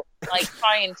me felt like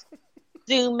trying to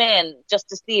zoom in just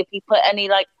to see if he put any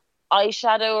like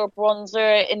eyeshadow or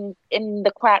bronzer in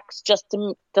the cracks just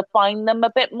to define them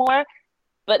a bit more.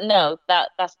 But no,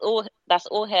 that's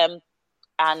all him,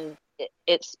 and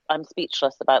I'm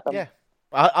speechless about them. Yeah,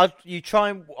 I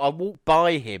walk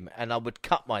by him and I would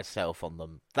cut myself on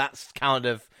them. That's kind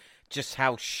of just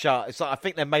how sharp. It's like I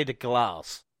think they're made of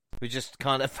glass. We just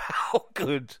kind of how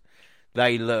good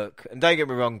they look. And don't get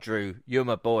me wrong, Drew, you're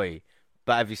my boy.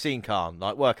 But have you seen Khan?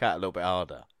 Like, work out a little bit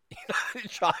harder.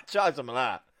 Try some of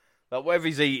that. Like, whatever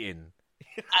he's eating.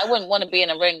 I wouldn't want to be in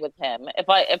a ring with him. If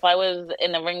I was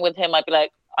in a ring with him, I'd be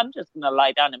like, I'm just gonna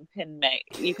lie down and pin mate.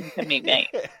 You can pin me, mate.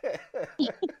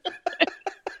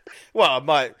 Well, I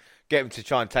might get him to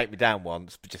try and take me down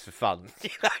once, but just for fun.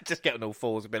 Just get on all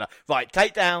fours and be like, right,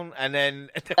 take down, and then.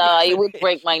 He would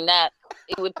break my neck.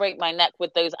 He would break my neck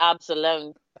with those abs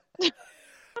alone.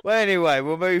 Well, anyway,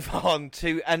 we'll move on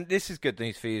to, and this is good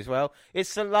news for you as well.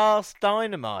 It's the last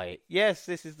Dynamite. Yes,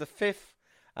 this is the 5th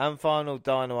and final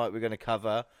Dynamite we're going to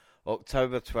cover.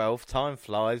 October 12th. Time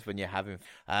flies when you're having.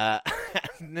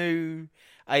 New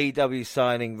AEW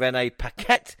signing Renee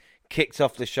Paquette kicked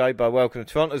off the show by welcoming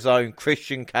Toronto's own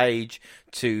Christian Cage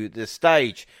to the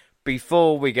stage.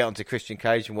 Before we get on to Christian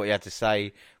Cage and what he had to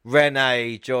say,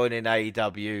 Renee joining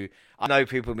AEW. I know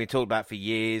people have been talking about it for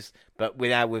years, but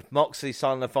now with Moxley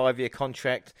signing a 5-year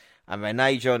contract and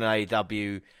Renee joining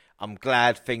AEW, I'm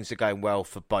glad things are going well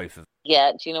for both of them.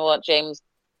 Yeah, do you know what, James?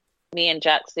 Me and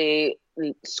Jaxie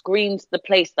screamed the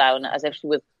place down as if she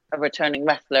was a returning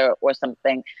wrestler or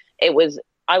something. I was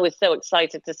so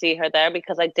excited to see her there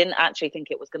because I didn't actually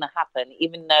think it was going to happen.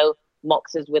 Even though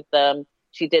Mox is with them,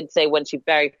 she did say when she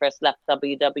very first left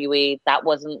WWE, that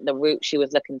wasn't the route she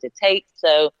was looking to take.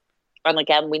 So, and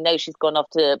again, we know she's gone off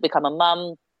to become a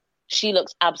mum. She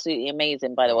looks absolutely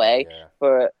amazing, by the way,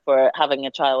 for having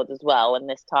a child as well in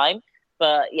this time.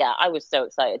 But yeah, I was so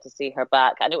excited to see her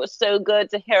back. And it was so good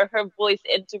to hear her voice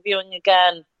interviewing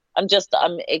again. I'm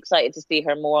excited to see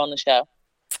her more on the show.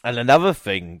 And another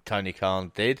thing Tony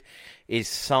Khan did is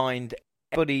signed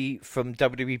everybody from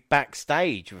WWE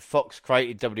Backstage. Fox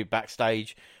created WWE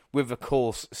Backstage with, of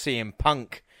course, CM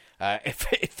Punk. It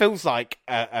feels like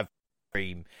a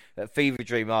dream, a fever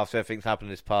dream after everything's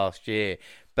happened this past year.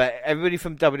 But everybody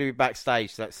from WWE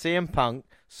Backstage, so that's CM Punk,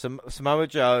 Samoa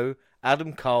Joe,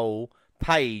 Adam Cole,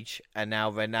 Paige, and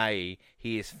now Renee.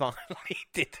 He has finally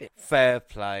did it. Fair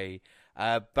play.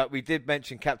 But we did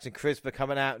mention Captain Charisma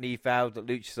coming out, and he vowed that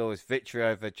Luchasaurus' victory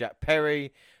over Jack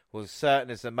Perry was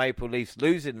certain as the Maple Leafs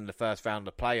losing in the first round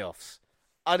of playoffs.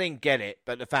 I didn't get it,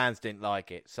 but the fans didn't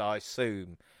like it, so I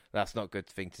assume that's not a good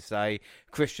thing to say.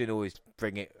 Christian always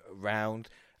bring it around.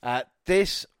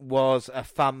 This was a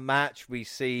fun match. We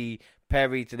see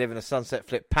Perry delivering a sunset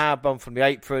flip powerbomb from the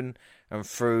apron and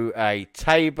through a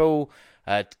table.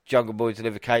 Jungle Boy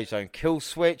delivered Cage's own kill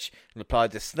switch and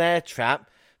applied the snare trap,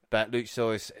 but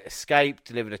Luchasaurus escaped,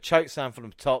 delivered a chokeslam from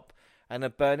the top and a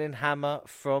burning hammer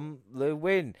from the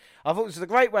win. I thought this was a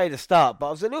great way to start, but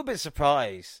I was a little bit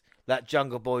surprised that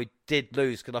Jungle Boy did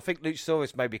lose, because I think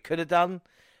Luchasaurus maybe could have done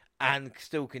and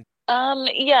still can.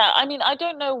 Yeah, I mean, I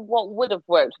don't know what would have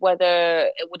worked, whether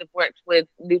it would have worked with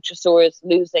Luchasaurus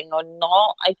losing or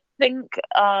not. I think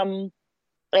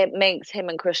it makes him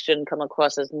and Christian come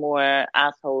across as more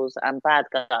assholes and bad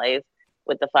guys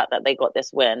with the fact that they got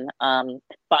this win. But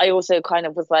I also kind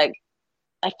of was like,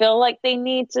 I feel like they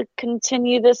need to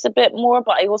continue this a bit more,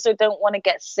 but I also don't want to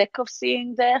get sick of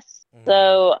seeing this.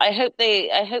 So I hope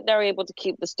they're able to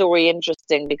keep the story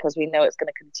interesting, because we know it's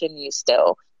going to continue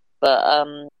still. But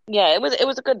yeah, it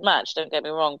was a good match. Don't get me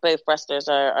wrong; both wrestlers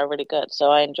are really good,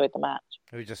 so I enjoyed the match.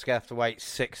 We just have to wait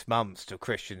 6 months till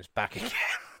Christian's back again.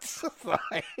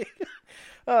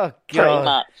 Oh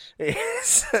God! Pretty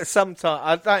much. Sometimes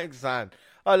I don't understand.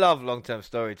 I love long-term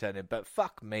storytelling, but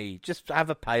fuck me, just have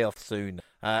a payoff soon.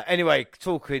 Anyway,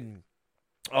 talking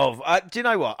of, do you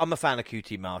know what? I'm a fan of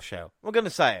QT Marshall. I'm going to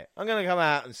say it. I'm going to come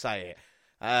out and say it.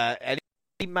 And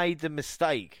he made the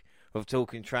mistake of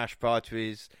talking trash prior to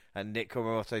his and Nick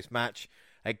Comorotto's match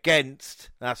against,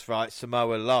 that's right,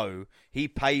 Samoa Lowe. He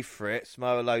paid for it.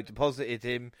 Samoa Lowe deposited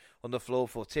him on the floor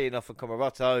for teeing off on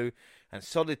Comorotto, and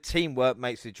solid teamwork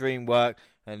makes the dream work,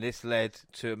 and this led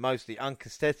to a mostly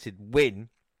uncontested win.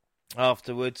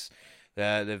 Afterwards,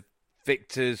 the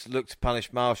victors looked to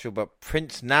punish Marshall, but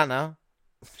Prince Nana,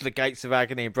 the Gates of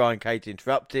Agony, and Brian Cage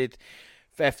interrupted.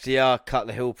 FTR cut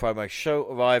the Hill promo show,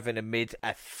 arriving amid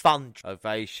a fun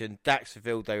ovation. Dax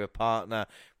revealed they were partner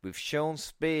with Sean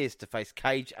Spears to face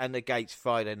Cage and the Gates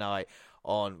Friday night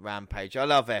on Rampage. I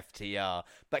love FTR,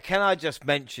 but can I just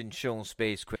mention Sean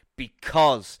Spears quick?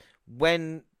 Because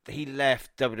when he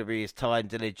left WWE as Ty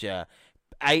Dillinger,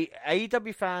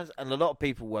 AEW fans and a lot of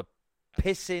people were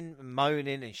pissing,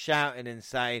 moaning and shouting and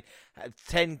saying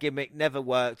 10 gimmick never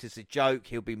worked, it's a joke,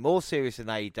 he'll be more serious than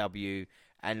AEW.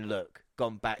 And look,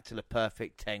 gone back to the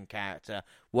perfect 10 character.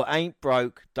 What ain't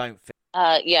broke, don't fix.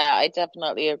 Yeah, I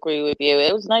definitely agree with you.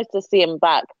 It was nice to see him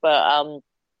back, but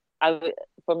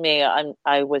For me,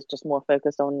 I was just more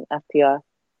focused on FTR.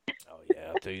 Oh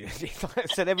yeah, I do. Like I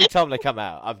said, every time they come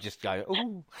out, I'm just going,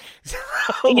 ooh.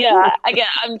 Yeah,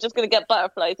 I'm just gonna get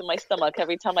butterflies in my stomach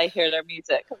every time I hear their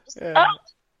music. I'm just,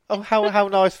 Oh, how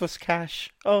nice was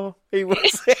Cash? Oh, he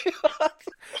was.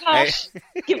 Cash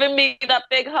giving me that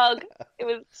big hug. It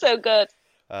was so good.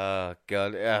 Oh,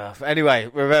 God. Anyway,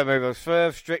 remember,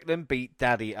 Swerve Strickland beat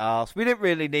Daddy Arse. We didn't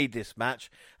really need this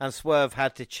match, and Swerve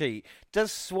had to cheat.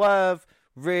 Does Swerve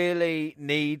really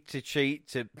need to cheat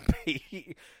to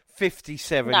beat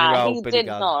 57-year-old Billy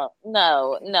Gunn?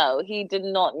 Not. No, he did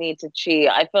not need to cheat.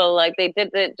 I feel like they did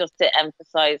it just to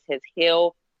emphasize his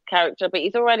heel character, but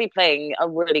he's already playing a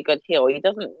really good heel. He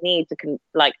doesn't need to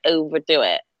overdo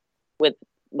it with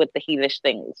the heelish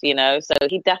things, you know? So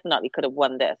he definitely could have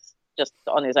won this just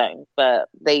on his own, but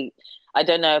I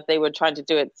don't know if they were trying to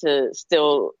do it to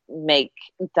still make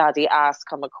Daddy Ass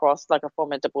come across like a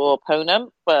formidable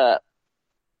opponent, but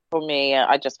for me,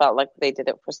 I just felt like they did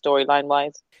it for storyline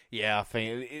wise. Yeah, I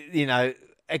think, you know,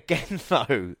 again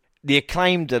though, the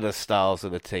Acclaimed are the stars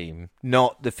of the team,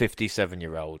 not the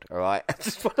 57-year-old, all right?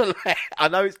 I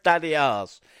know it's Daddy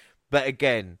Ass, but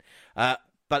again, but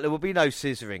there will be no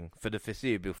scissoring for the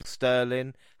foreseeable.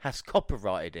 Sterling has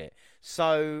copyrighted it,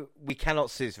 so we cannot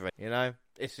scissor it, you know?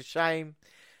 It's a shame,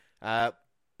 but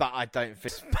I don't think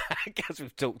it's back, as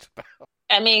we've talked about.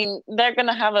 I mean, they're going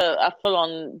to have a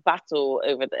full-on battle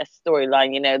over this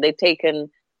storyline, you know? They've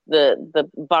taken the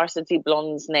Varsity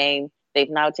Blonde's name, they've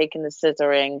now taken the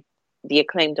scissoring. The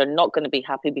Acclaimed are not going to be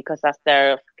happy because that's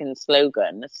their fucking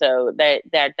slogan, so they're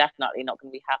definitely not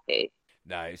going to be happy.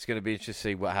 No, it's going to be interesting to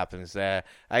see what happens there.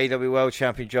 AEW World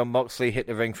Champion Jon Moxley hit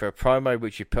the ring for a promo,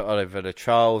 which he put over the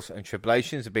trials and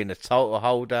tribulations of being a title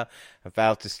holder and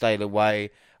vowed to stay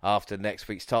away after next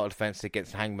week's title defense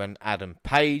against Hangman Adam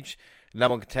Page.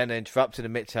 Number one contender interrupted,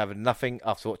 admit to having nothing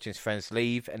after watching his friends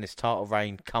leave and his title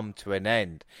reign come to an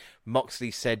end.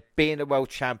 Moxley said, being a world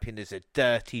champion is a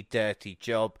dirty, dirty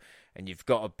job and you've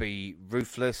got to be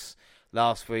ruthless.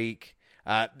 Last week,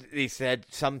 he said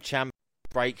some champions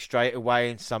break straight away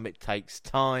and some it takes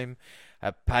time.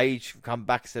 Paige come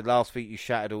back and said, last week you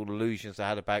shattered all the illusions I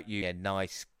had about you, a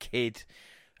nice kid.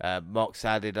 Mox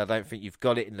added, I don't think you've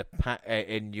got it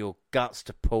in your guts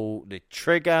to pull the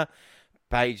trigger.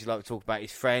 Paige liked to talk about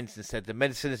his friends and said the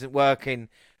medicine isn't working,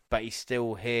 but he's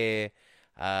still here.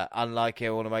 Unlike it,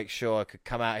 I want to make sure I could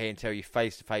come out here and tell you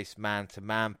face-to-face,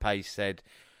 man-to-man. Paige said,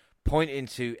 pointing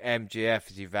to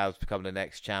MJF as he vows to become the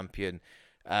next champion.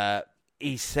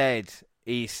 He said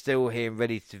he's still here and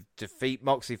ready to defeat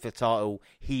Moxley for the title.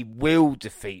 He will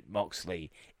defeat Moxley.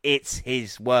 It's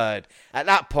his word. At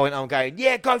that point, I'm going,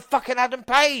 yeah, go fucking Adam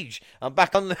Page. I'm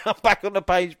back on the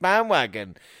Page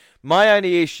bandwagon. My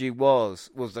only issue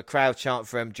was the crowd chant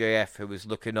for MJF, who was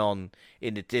looking on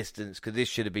in the distance, because this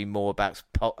should have been more about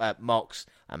Mox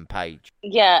and Page.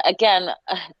 Yeah, again,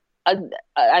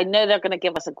 I know they're going to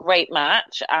give us a great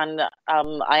match, and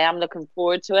I am looking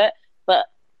forward to it, but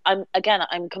I'm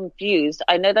confused.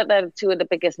 I know that they're two of the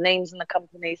biggest names in the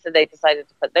company, so they decided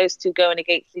to put those two going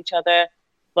against each other,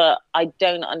 but I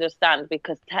don't understand,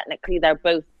 because technically they're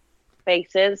both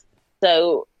faces,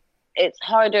 so it's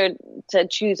harder to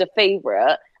choose a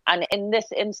favorite. And in this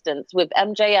instance, with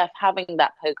MJF having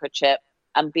that poker chip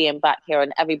and being back here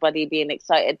and everybody being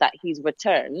excited that he's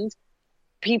returned,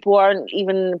 people aren't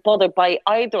even bothered by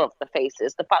either of the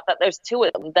faces. The fact that there's two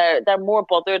of them, they're more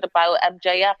bothered about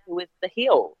MJF, who is the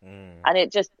heel. And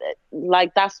it just,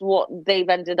 like, that's what they've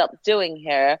ended up doing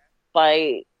here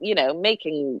by, you know,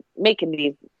 making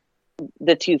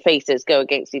the two faces go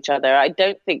against each other. I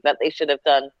don't think that they should have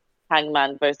done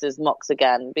Hangman versus Mox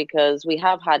again, because we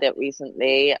have had it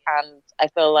recently, and I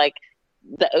feel like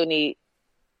the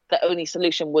only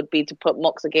solution would be to put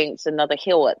Mox against another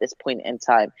heel at this point in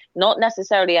time. Not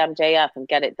necessarily MJF and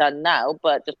get it done now,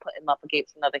 but just put him up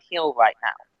against another heel right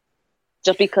now.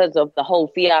 Just because of the whole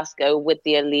fiasco with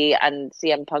the Elite and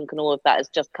CM Punk and all of that has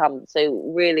just come.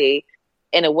 So really,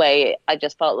 in a way, I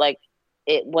just felt like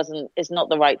it's not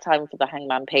the right time for the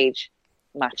Hangman Page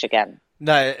match again.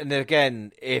 No, and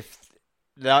again, if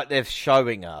like they're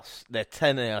showing us, they're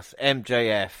telling us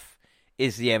MJF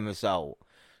is the end result.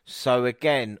 So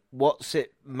again, what's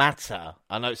it matter?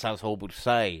 I know it sounds horrible to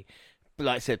say, but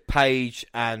like I said, Page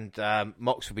and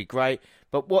Mox would be great.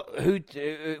 But what did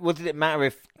it matter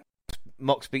if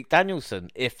Mox beat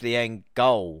Danielson? If the end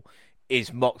goal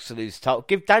is Mox to lose the title,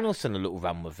 give Danielson a little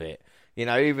run with it. You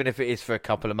know, even if it is for a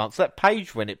couple of months, let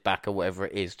Page win it back or whatever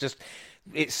it is. Just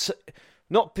it's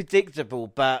not predictable,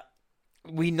 but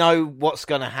we know what's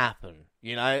going to happen.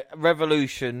 You know,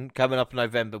 Revolution coming up in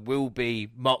November will be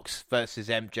Mox versus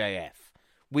MJF.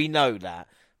 We know that.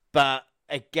 But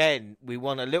again, we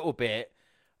want a little bit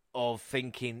of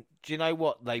thinking, do you know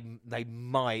what? They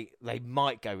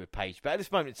might go with Paige. But at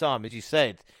this moment in time, as you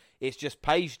said, it's just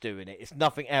Paige doing it. It's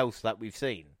nothing else that we've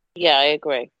seen. Yeah, I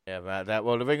agree. Yeah, about that.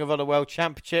 Well, the Ring of Honor World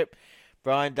Championship,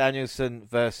 Bryan Danielson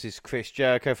versus Chris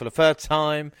Jericho for the third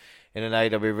time in an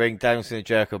AEW ring. Danielson and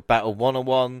Jericho battle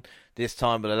one-on-one, this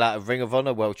time with a latter Ring of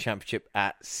Honor World Championship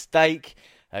at stake.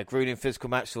 A grueling physical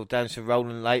match saw Danielson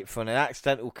rolling late for an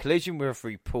accidental collision with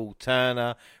referee Paul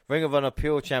Turner. Ring of Honor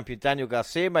Pure Champion Daniel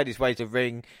Garcia made his way to the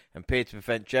ring and appeared to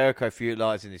prevent Jericho from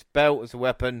utilising his belt as a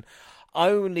weapon,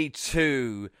 only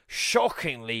to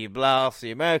shockingly blast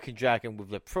the American Dragon with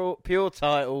the Pure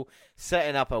title,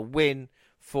 setting up a win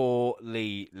for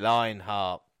Lee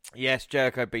Lionheart. Yes,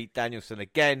 Jericho beat Danielson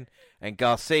again, and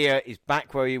Garcia is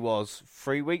back where he was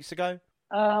 3 weeks ago.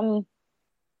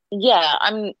 Yeah,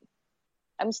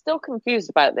 I'm still confused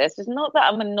about this. It's not that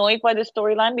I'm annoyed by the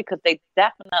storyline, because they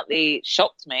definitely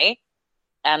shocked me,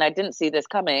 and I didn't see this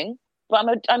coming.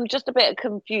 But I'm just a bit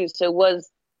confused. So was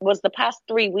the past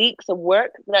 3 weeks of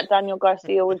work that Daniel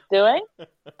Garcia was doing?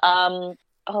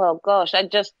 Oh gosh,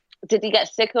 did he get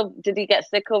sick of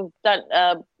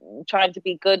that, trying to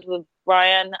be good with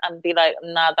Bryan and be like,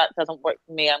 nah, that doesn't work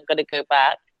for me, I'm going to go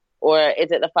back? Or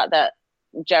is it the fact that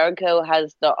Jericho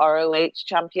has the ROH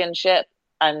championship,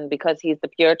 and because he's the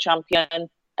pure champion,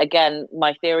 again,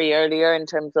 my theory earlier in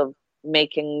terms of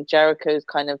making Jericho's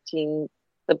kind of team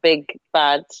the big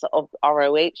bads of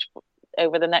ROH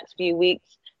over the next few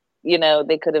weeks,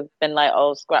 they could have been like,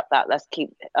 oh, scrap that, let's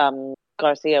keep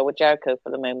Garcia with Jericho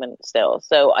for the moment still.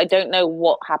 So I don't know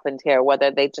what happened here, whether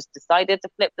they just decided to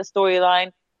flip the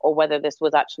storyline or whether this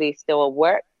was actually still a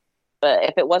work. But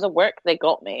if it was a work, they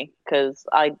got me, because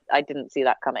I didn't see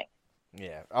that coming.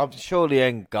 Yeah, I'm sure the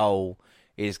end goal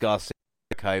is Garcia,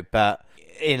 but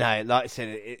like I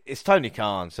said, it's Tony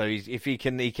Khan, so if he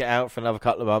can eke it out for another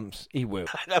couple of months, he will.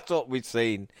 That's what we've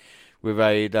seen with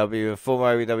AEW, a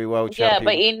former AEW World Champion. Yeah,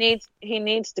 but he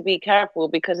needs to be careful,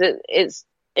 because it's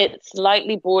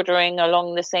slightly bordering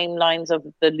along the same lines of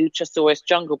the Luchasaurus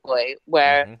Jungle Boy,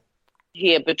 where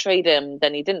he had betrayed him,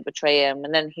 then he didn't betray him,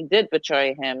 and then he did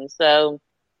betray him. So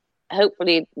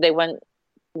hopefully they won't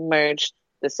merge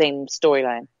the same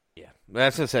storyline. Yeah,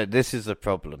 as I said, this is a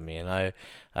problem,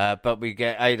 but we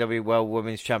get AEW World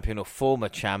Women's Champion, or former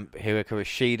champ, Hikaru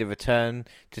Shida return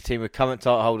to team with current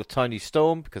title holder Toni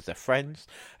Storm, because they're friends,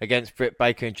 against Britt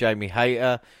Baker and Jamie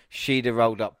Hayter. Shida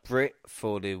rolled up Britt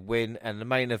for the win, and the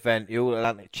main event, the All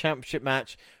Atlantic Championship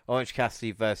match, Orange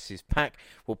Cassidy versus Pac.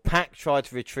 Well, Pac tried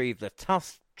to retrieve the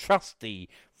trusty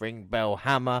ring bell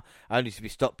hammer, only to be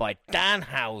stopped by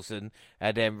Danhausen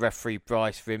and then referee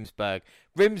Bryce Rimsberg.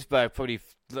 Rimsberg probably,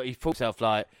 he thought himself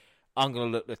like, I'm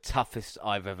going to look the toughest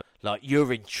I've ever, like,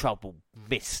 you're in trouble,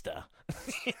 mister.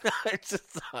 It's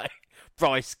just like,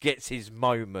 Bryce gets his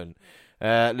moment.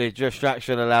 The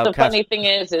distraction allowed... The funny thing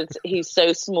is he's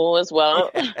so small as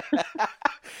well.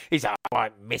 He's like,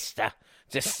 right, mister.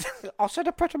 Just, I said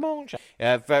a pretty mange.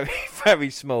 Yeah, very, very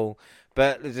small.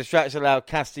 But the distraction allowed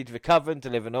Cassidy to recover and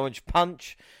deliver an orange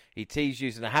punch. He teased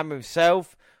using a hammer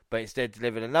himself, but instead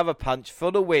delivered another punch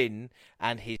for the win,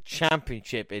 and his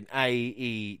championship in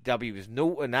AEW was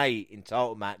 0-8 in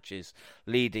title matches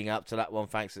leading up to that one,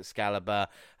 thanks to Excalibur.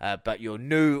 But your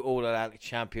new All-Atlantic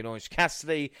champion, Orange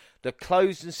Cassidy, the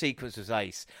closing sequence was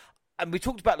ace. And we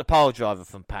talked about the pile driver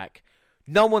from Pac.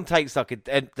 No one takes like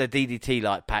the DDT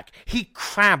like Pac. He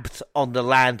crabbed on the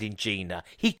landing, Gina.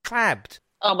 He crabbed.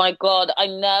 Oh my God, I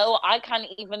know. I can't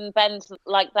even bend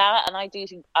like that, and I do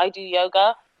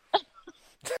yoga.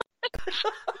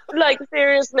 Like,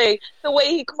 seriously, the way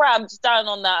he crabbed down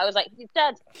on that, I was like, he's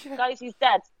dead. Guys, he's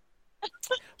dead.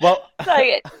 Well,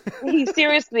 like, he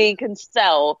seriously can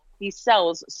sell. He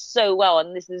sells so well,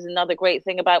 and this is another great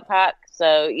thing about Pac.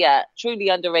 So, yeah, truly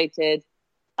underrated.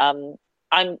 I'm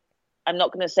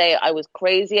not going to say I was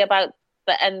crazy about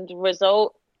the end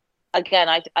result. Again,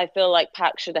 I feel like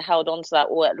Pac should have held on to that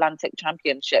All-Atlantic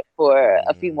Championship for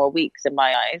a few more weeks, in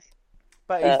my eyes.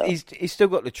 But he's still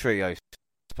got the trio, I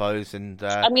suppose. And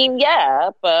I mean, yeah,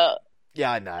 but...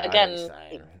 Yeah, I know. Again,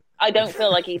 I don't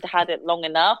feel like he's had it long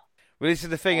enough. Well, this is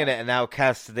the thing, in it, and now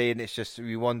Cassidy, and it's just,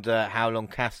 we wonder how long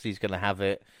Cassidy's going to have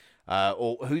it,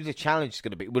 or who the challenge is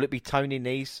going to be. Will it be Tony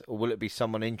Nese, or will it be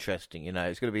someone interesting?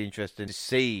 It's going to be interesting to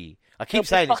see. I keep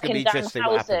saying it's going to be interesting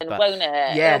what happens, but won't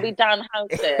it? Yeah. It'll be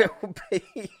Danhausen. It'll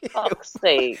be Fuck's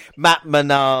sake. Matt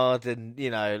Menard and,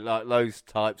 like those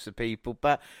types of people.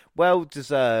 But well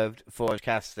deserved for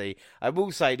Cassidy. I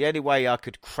will say the only way I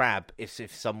could crab is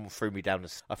if someone threw me down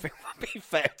the... I think it would be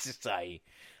fair to say.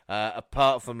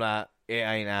 Apart from that, it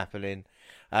ain't happening.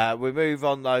 We move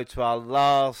on, though, to our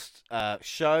last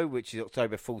show, which is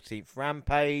October 14th,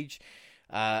 Rampage.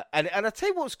 And I tell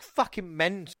you what's fucking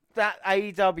mental, that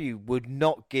AEW would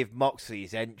not give Moxley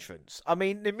his entrance. I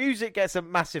mean, the music gets a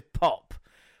massive pop,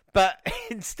 but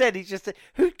instead he's just...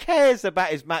 Who cares about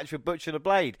his match with Butcher and the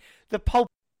Blade? The pulp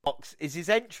box is his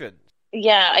entrance.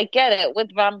 Yeah, I get it.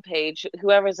 With Rampage,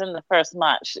 whoever's in the first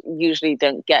match usually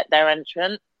don't get their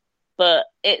entrance. But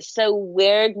it's so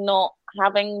weird not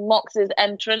having Mox's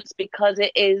entrance because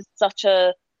it is such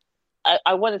a,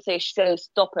 I want to say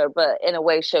showstopper, but in a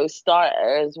way show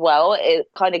starter as well. It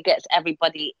kind of gets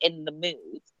everybody in the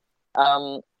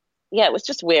mood. Yeah, it was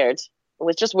just weird. It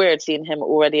was just weird seeing him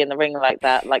already in the ring like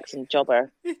that, like some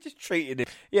jobber. He just treated him.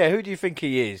 Yeah, who do you think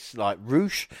he is? Like,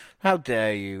 Roosh? How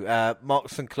dare you?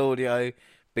 Mox and Claudio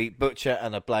beat Butcher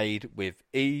and a Blade with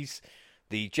ease.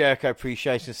 The Jericho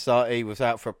Appreciation Society was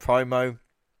out for a promo.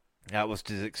 That was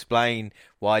to explain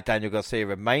why Daniel Garcia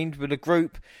remained with the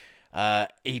group.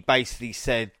 He basically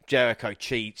said, Jericho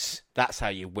cheats. That's how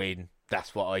you win.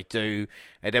 That's what I do.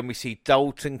 And then we see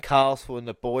Dalton Castle and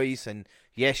the boys. And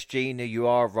yes, Gina, you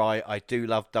are right. I do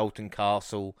love Dalton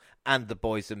Castle and the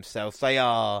boys themselves. They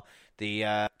are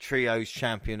the Trios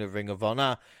champion of Ring of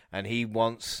Honor. And he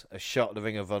wants a shot at the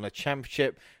Ring of Honor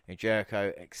championship. And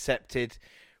Jericho accepted.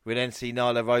 We then see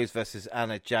Nyla Rose versus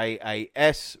Anna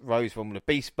J.A.S. Rose won with a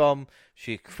Beast Bomb.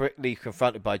 She's quickly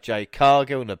confronted by Jay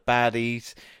Cargill and the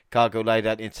baddies. Cargill laid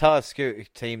out the entire security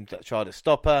team that tried to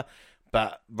stop her,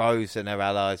 but Rose and her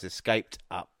allies escaped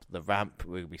up the ramp.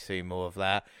 We'll be seeing more of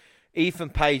that.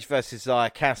 Ethan Page versus Zaya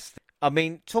Cassidy. I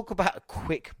mean, talk about a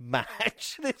quick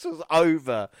match. This was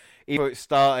over before it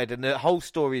started, and the whole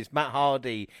story is Matt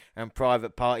Hardy and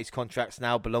Private Party's contracts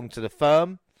now belong to the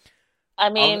firm. I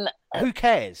mean, who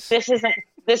cares? This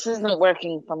isn't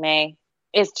working for me.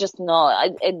 It's just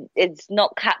not. It's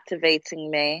not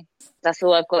captivating me. That's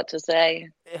all I've got to say.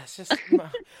 It's just,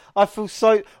 I feel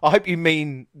so. I hope you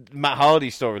mean Matt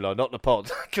Hardy's storyline, not the pod,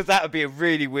 because that would be a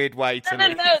really weird way to. No.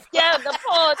 Yeah, the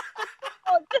pod.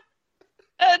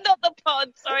 Not the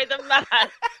pod. Sorry, the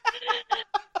match.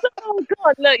 Oh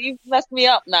God! Look, you've messed me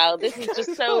up now. This is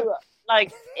just so.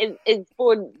 Like, it's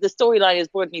bored. The storyline has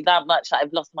bored me that much that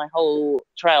I've lost my whole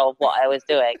trail of what I was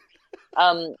doing.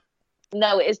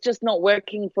 No, it's just not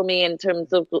working for me in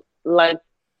terms of like.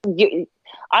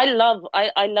 I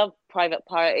love Private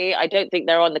Party. I don't think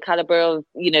they're on the caliber of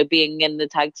being in the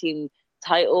tag team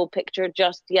title picture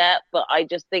just yet. But I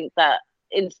just think that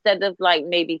instead of like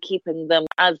maybe keeping them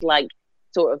as like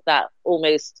sort of that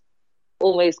almost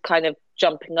kind of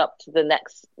jumping up to the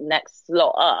next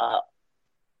slot up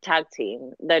tag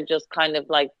team, they're just kind of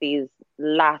like these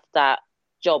laughed at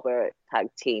jobber tag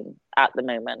team at the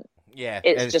moment. Yeah,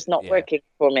 it's just not working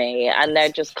for me, and they're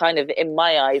just kind of, in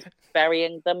my eyes,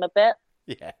 burying them a bit.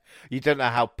 Yeah, you don't know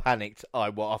how panicked I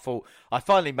was. I thought I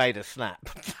finally made a snap.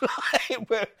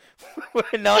 we're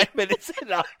 9 minutes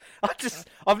in.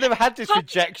 I've never had this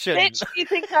rejection. Bitch, do you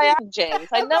think I am, James?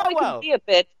 I know I can be a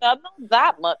bitch, but I'm not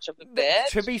that much of a bitch.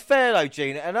 To be fair, though,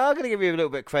 Gina, and I'm going to give you a little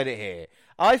bit of credit here.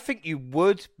 I think you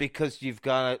would, because you've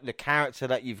got the character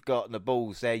that you've got and the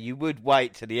balls there. You would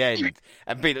wait to the end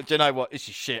and be like, do you know what? This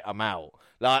is shit. I'm out.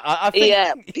 Like I think.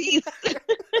 Yeah. Peace.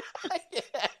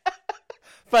 Yeah.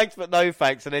 Thanks, but no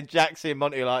thanks. And then Jaxie and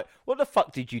Monty are like, what the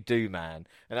fuck did you do, man?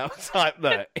 And I was like,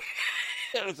 look,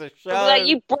 it was a show. Like,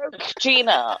 you broke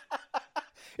Gina.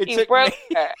 You broke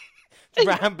her.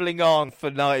 Rambling on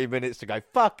for 90 minutes to go,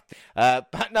 fuck.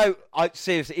 But no,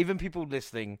 seriously, even people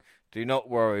listening, do not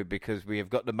worry, because we have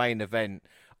got the main event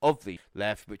of the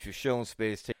left, which was Sean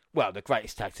Spears' team. Well, the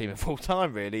greatest tag team of all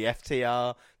time, really.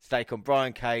 FTR to take on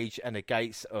Brian Cage and the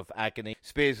Gates of Agony.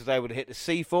 Spears was able to hit the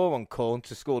C4 on Korn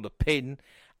to score the pin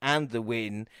and the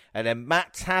win. And then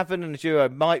Matt Taven and the duo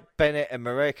Mike Bennett and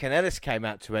Maria Kanellis came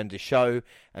out to end the show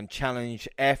and challenge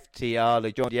FTR.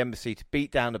 They joined the embassy to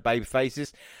beat down the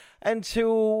babyfaces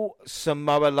until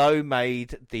Samoa Lowe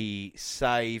made the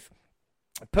save.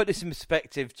 Put this in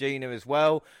perspective, Gina, as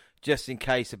well, just in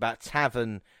case, about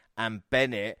Taven and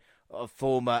Bennett,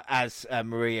 former, as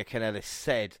Maria Kanellis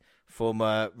said,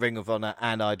 former Ring of Honor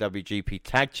and IWGP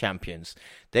Tag Champions.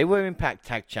 They were Impact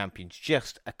Tag Champions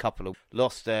just a couple of...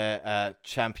 Lost their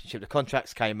championship. The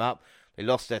contracts came up. They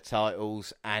lost their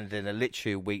titles. And then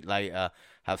literally a week later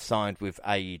have signed with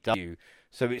AEW.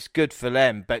 So it's good for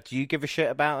them. But do you give a shit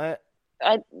about it?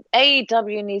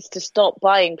 AEW needs to stop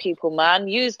buying people, man.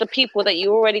 Use the people that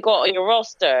you already got on your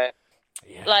roster.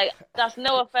 Yeah. Like, that's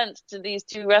no offense to these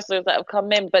two wrestlers that have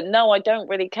come in, but no, I don't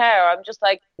really care. I'm just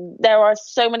like, there are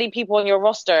so many people on your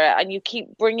roster, and you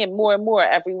keep bringing more and more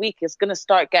every week. It's going to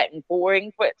start getting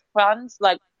boring for fans.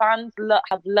 Like, fans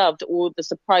have loved all the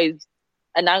surprise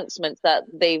announcements that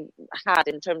they've had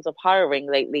in terms of hiring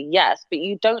lately, yes, but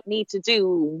you don't need to do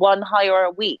one hire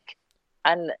a week,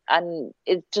 and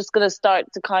it's just going to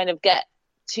start to kind of get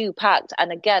too packed.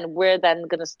 And again, we're then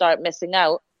going to start missing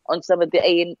out on some of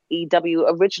the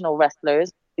AEW original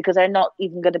wrestlers because they're not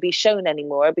even going to be shown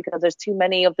anymore because there's too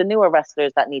many of the newer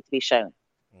wrestlers that need to be shown.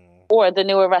 Or the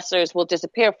newer wrestlers will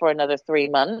disappear for another 3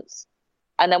 months,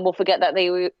 and then we'll forget that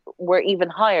they were even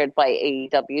hired by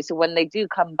AEW. So when they do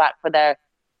come back for their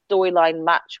storyline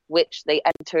match, which they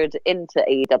entered into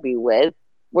AEW with,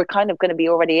 we're kind of going to be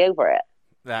already over it.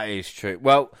 That is true.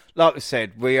 Well, like we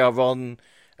said, we are on...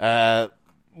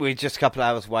 we're just a couple of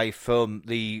hours away from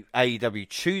the AEW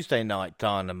Tuesday Night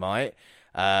Dynamite,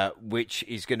 which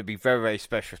is going to be very, very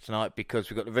special tonight because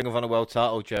we've got the Ring of Honor World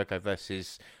title, Jericho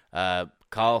versus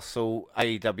Castle,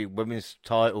 AEW Women's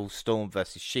title, Storm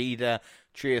versus Shida,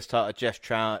 Trios title,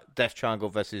 Death Triangle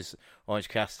versus Orange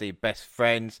Cassidy, Best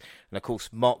Friends, and of course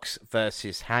Mox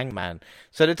versus Hangman.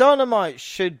 So the Dynamite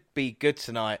should be good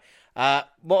tonight. What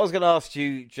I was going to ask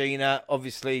you, Gina,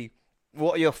 obviously,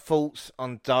 what are your thoughts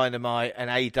on Dynamite and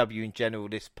AEW in general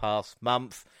this past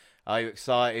month? Are you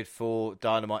excited for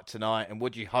Dynamite tonight, and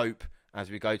what do you hope as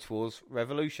we go towards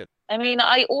Revolution? I mean,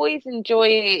 I always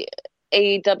enjoy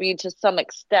AEW to some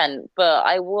extent, but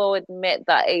I will admit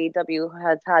that AEW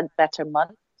has had better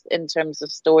months in terms of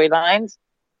storylines.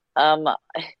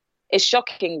 It's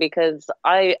shocking because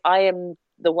I am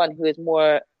the one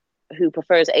who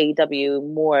prefers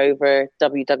AEW more over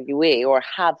WWE, or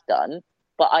have done,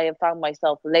 but I have found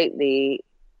myself lately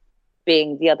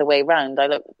being the other way around. I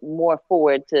look more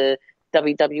forward to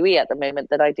WWE at the moment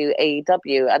than I do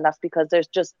AEW, and that's because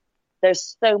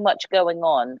there's so much going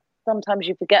on. Sometimes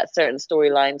you forget certain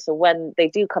storylines, so when they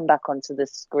do come back onto the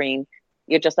screen,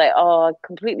 you're just like, oh, I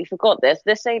completely forgot this.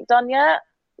 This ain't done yet.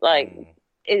 Like,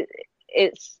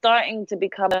 it's starting to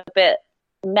become a bit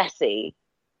messy,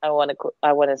 I want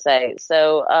to say.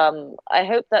 So I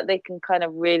hope that they can kind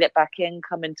of reel it back in,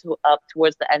 up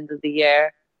towards the end of the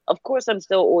year. Of course, I'm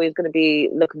still always going to be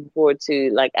looking forward to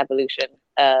like Evolution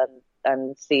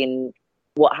and seeing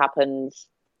what happens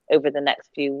over the next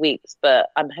few weeks. But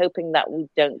I'm hoping that we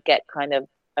don't get kind of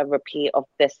a repeat of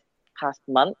this past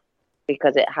month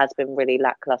because it has been really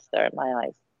lackluster in my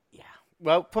eyes. Yeah.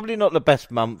 Well, probably not the best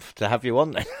month to have you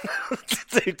on then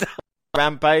to do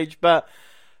Rampage, but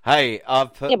hey,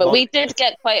 we did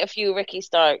get quite a few Ricky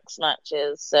Starks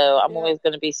matches, so I'm always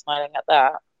going to be smiling at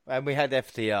that. And we had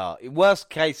FTR. Worst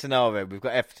case scenario, we've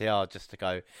got FTR just to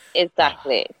go.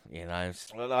 Exactly. You know,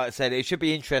 like I said, it should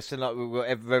be interesting. Like we've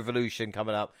got Revolution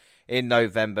coming up in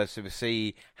November, so we'll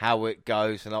see how it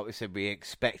goes. And like we said, we're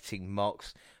expecting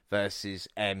Mox versus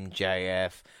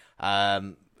MJF.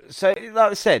 So,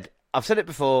 like I said, I've said it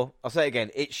before, I'll say it again.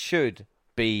 It should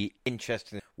be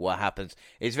interesting what happens.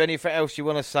 Is there anything else you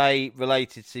want to say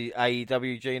related to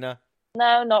AEW, Gina?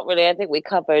 No, not really. I think we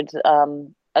covered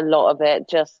a lot of it.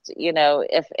 Just, you know,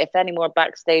 if any more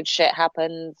backstage shit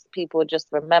happens, people just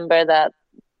remember that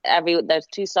there's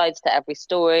two sides to every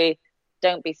story.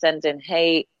 Don't be sending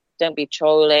hate. Don't be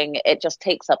trolling. It just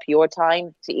takes up your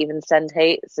time to even send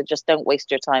hate. So just don't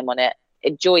waste your time on it.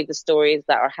 Enjoy the stories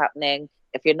that are happening.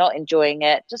 If you're not enjoying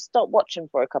it, just stop watching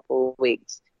for a couple of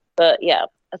weeks. But yeah,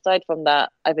 aside from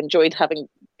that, I've enjoyed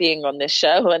being on this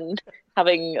show and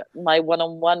having my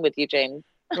one-on-one with you, James.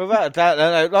 Without a doubt,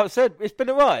 no, like I said, it's been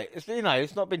alright.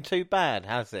 It's not been too bad,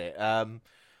 has it?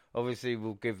 Obviously,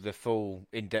 we'll give the full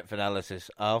in-depth analysis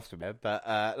afterward. But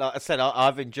like I said,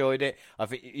 I've enjoyed it. I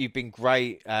think you've been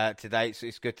great today, so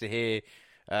it's good to hear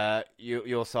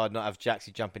your side not have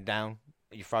Jaxie jumping down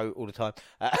your throat all the time.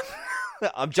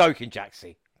 I'm joking,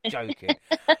 Jaxie. Joking.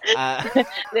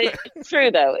 It's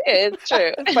true, though. It's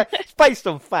true. It's based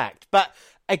on fact. But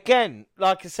again,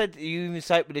 like I said, you even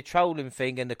say it with the trolling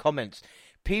thing and the comments.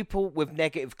 People with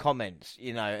negative comments,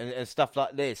 you know, and stuff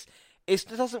like this, it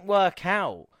doesn't work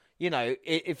out. You know,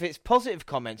 if it's positive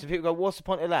comments and people go, what's the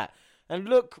point of that? And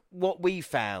look what we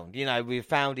found. You know, we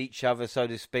found each other, so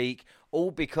to speak, all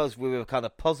because we were kind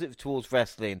of positive towards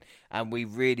wrestling and we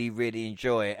really, really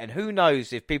enjoy it. And who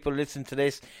knows if people listen to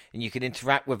this and you can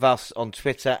interact with us on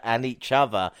Twitter and each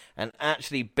other and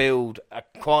actually build a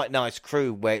quite nice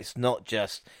crew where it's not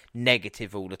just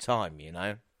negative all the time, you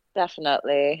know?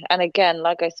 Definitely. And again,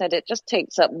 like I said, it just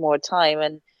takes up more time,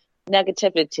 and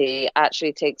negativity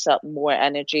actually takes up more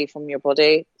energy from your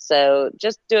body. So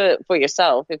just do it for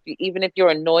yourself. Even if you're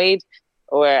annoyed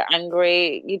or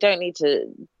angry, you don't need to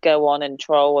go on and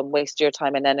troll and waste your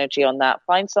time and energy on that.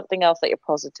 Find something else that you're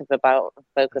positive about and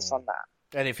focus on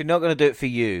that. And if you're not going to do it for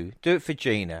you, do it for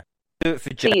Gina. Do it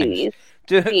for James. Please.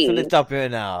 Do it for the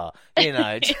WNR. You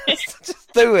know,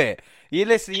 just do it. You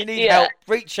listen, you need help,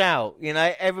 reach out. You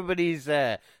know, everybody's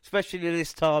there, especially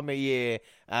this time of year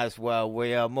as well.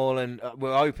 We are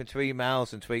we're open to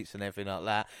emails and tweets and everything like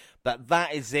that. But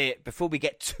that is it. Before we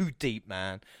get too deep,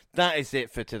 man, that is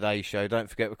it for today's show. Don't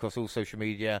forget, across all social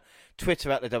media, Twitter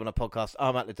at the WNR Podcast.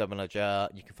 I'm at the WNR Jar.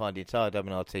 You can find the entire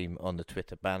WNR team on the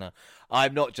Twitter banner.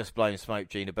 I'm not just blowing smoke,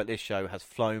 Gina, but this show has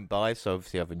flown by, so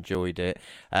obviously I've enjoyed it.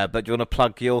 But do you want to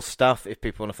plug your stuff if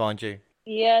people want to find you?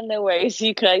 Yeah, no worries.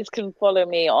 You guys can follow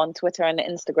me on Twitter and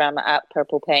Instagram at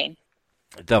Purple Pain.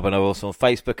 WNR also on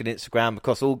Facebook and Instagram,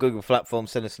 across all Google platforms.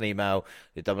 Send us an email,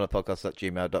 the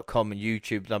WNRpodcast@gmail.com, and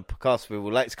YouTube. Done podcast with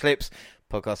all latest clips.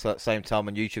 Podcasts at the same time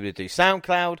on YouTube. They do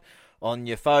SoundCloud on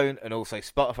your phone, and also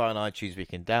Spotify and iTunes. We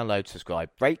can download,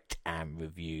 subscribe, rate, and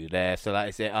review there. So that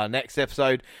is it. Our next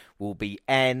episode will be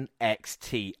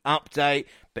NXT Update,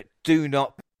 but do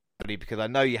not, because I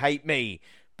know you hate me,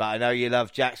 but I know you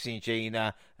love Jackson and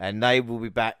Gina, and they will be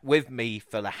back with me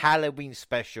for the Halloween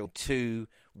special 2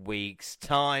 weeks'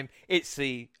 time. It's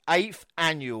the 8th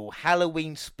annual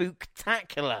Halloween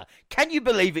Spooktacular. Can you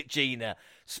believe it, Gina?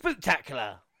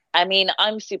 Spooktacular. I mean,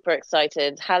 I'm super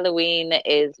excited. Halloween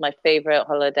is my favorite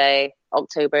holiday.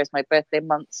 October is my birthday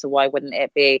month, so why wouldn't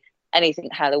it be? Anything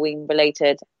Halloween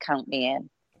related, count me in.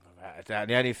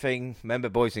 The only thing, remember,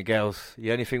 boys and girls,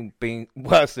 the only thing being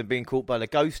worse than being caught by the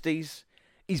ghosties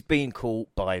is being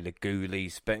caught by the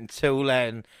ghoulies. But until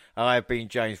then, I have been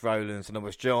James Rowlands, and I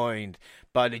was joined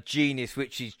by the genius,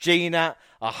 which is Gina.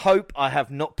 I hope I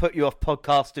have not put you off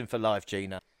podcasting for life,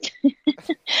 Gina.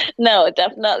 No,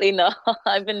 definitely not.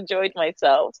 I've enjoyed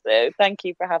myself, so thank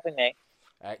you for having me.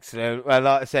 Excellent. Well,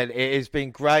 like I said, it has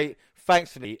been great.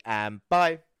 Thanks for me, and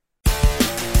bye.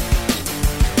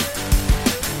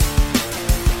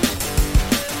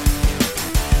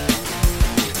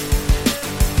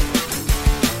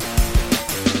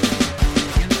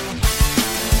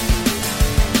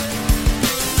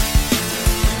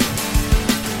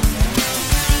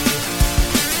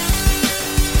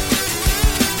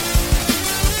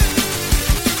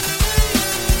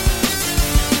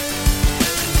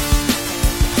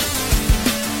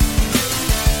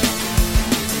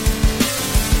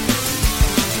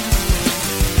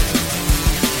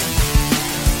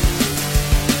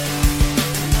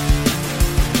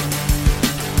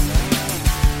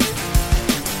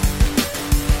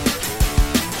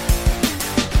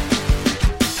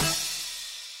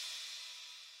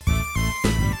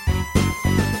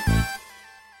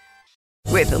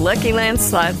 With the Lucky Land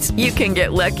Slots, you can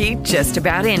get lucky just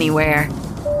about anywhere.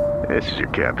 This is your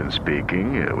captain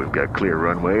speaking. We've got clear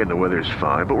runway and the weather's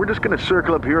fine, but we're just going to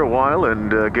circle up here a while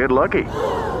and get lucky.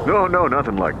 No,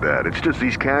 nothing like that. It's just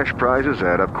these cash prizes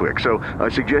add up quick. So I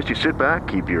suggest you sit back,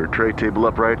 keep your tray table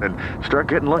upright, and start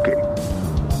getting lucky.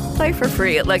 Play for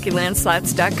free at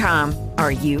LuckyLandSlots.com.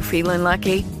 Are you feeling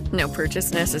lucky? No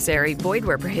purchase necessary. Void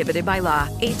where prohibited by law.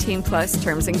 18+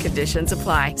 terms and conditions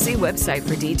apply. See website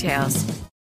for details.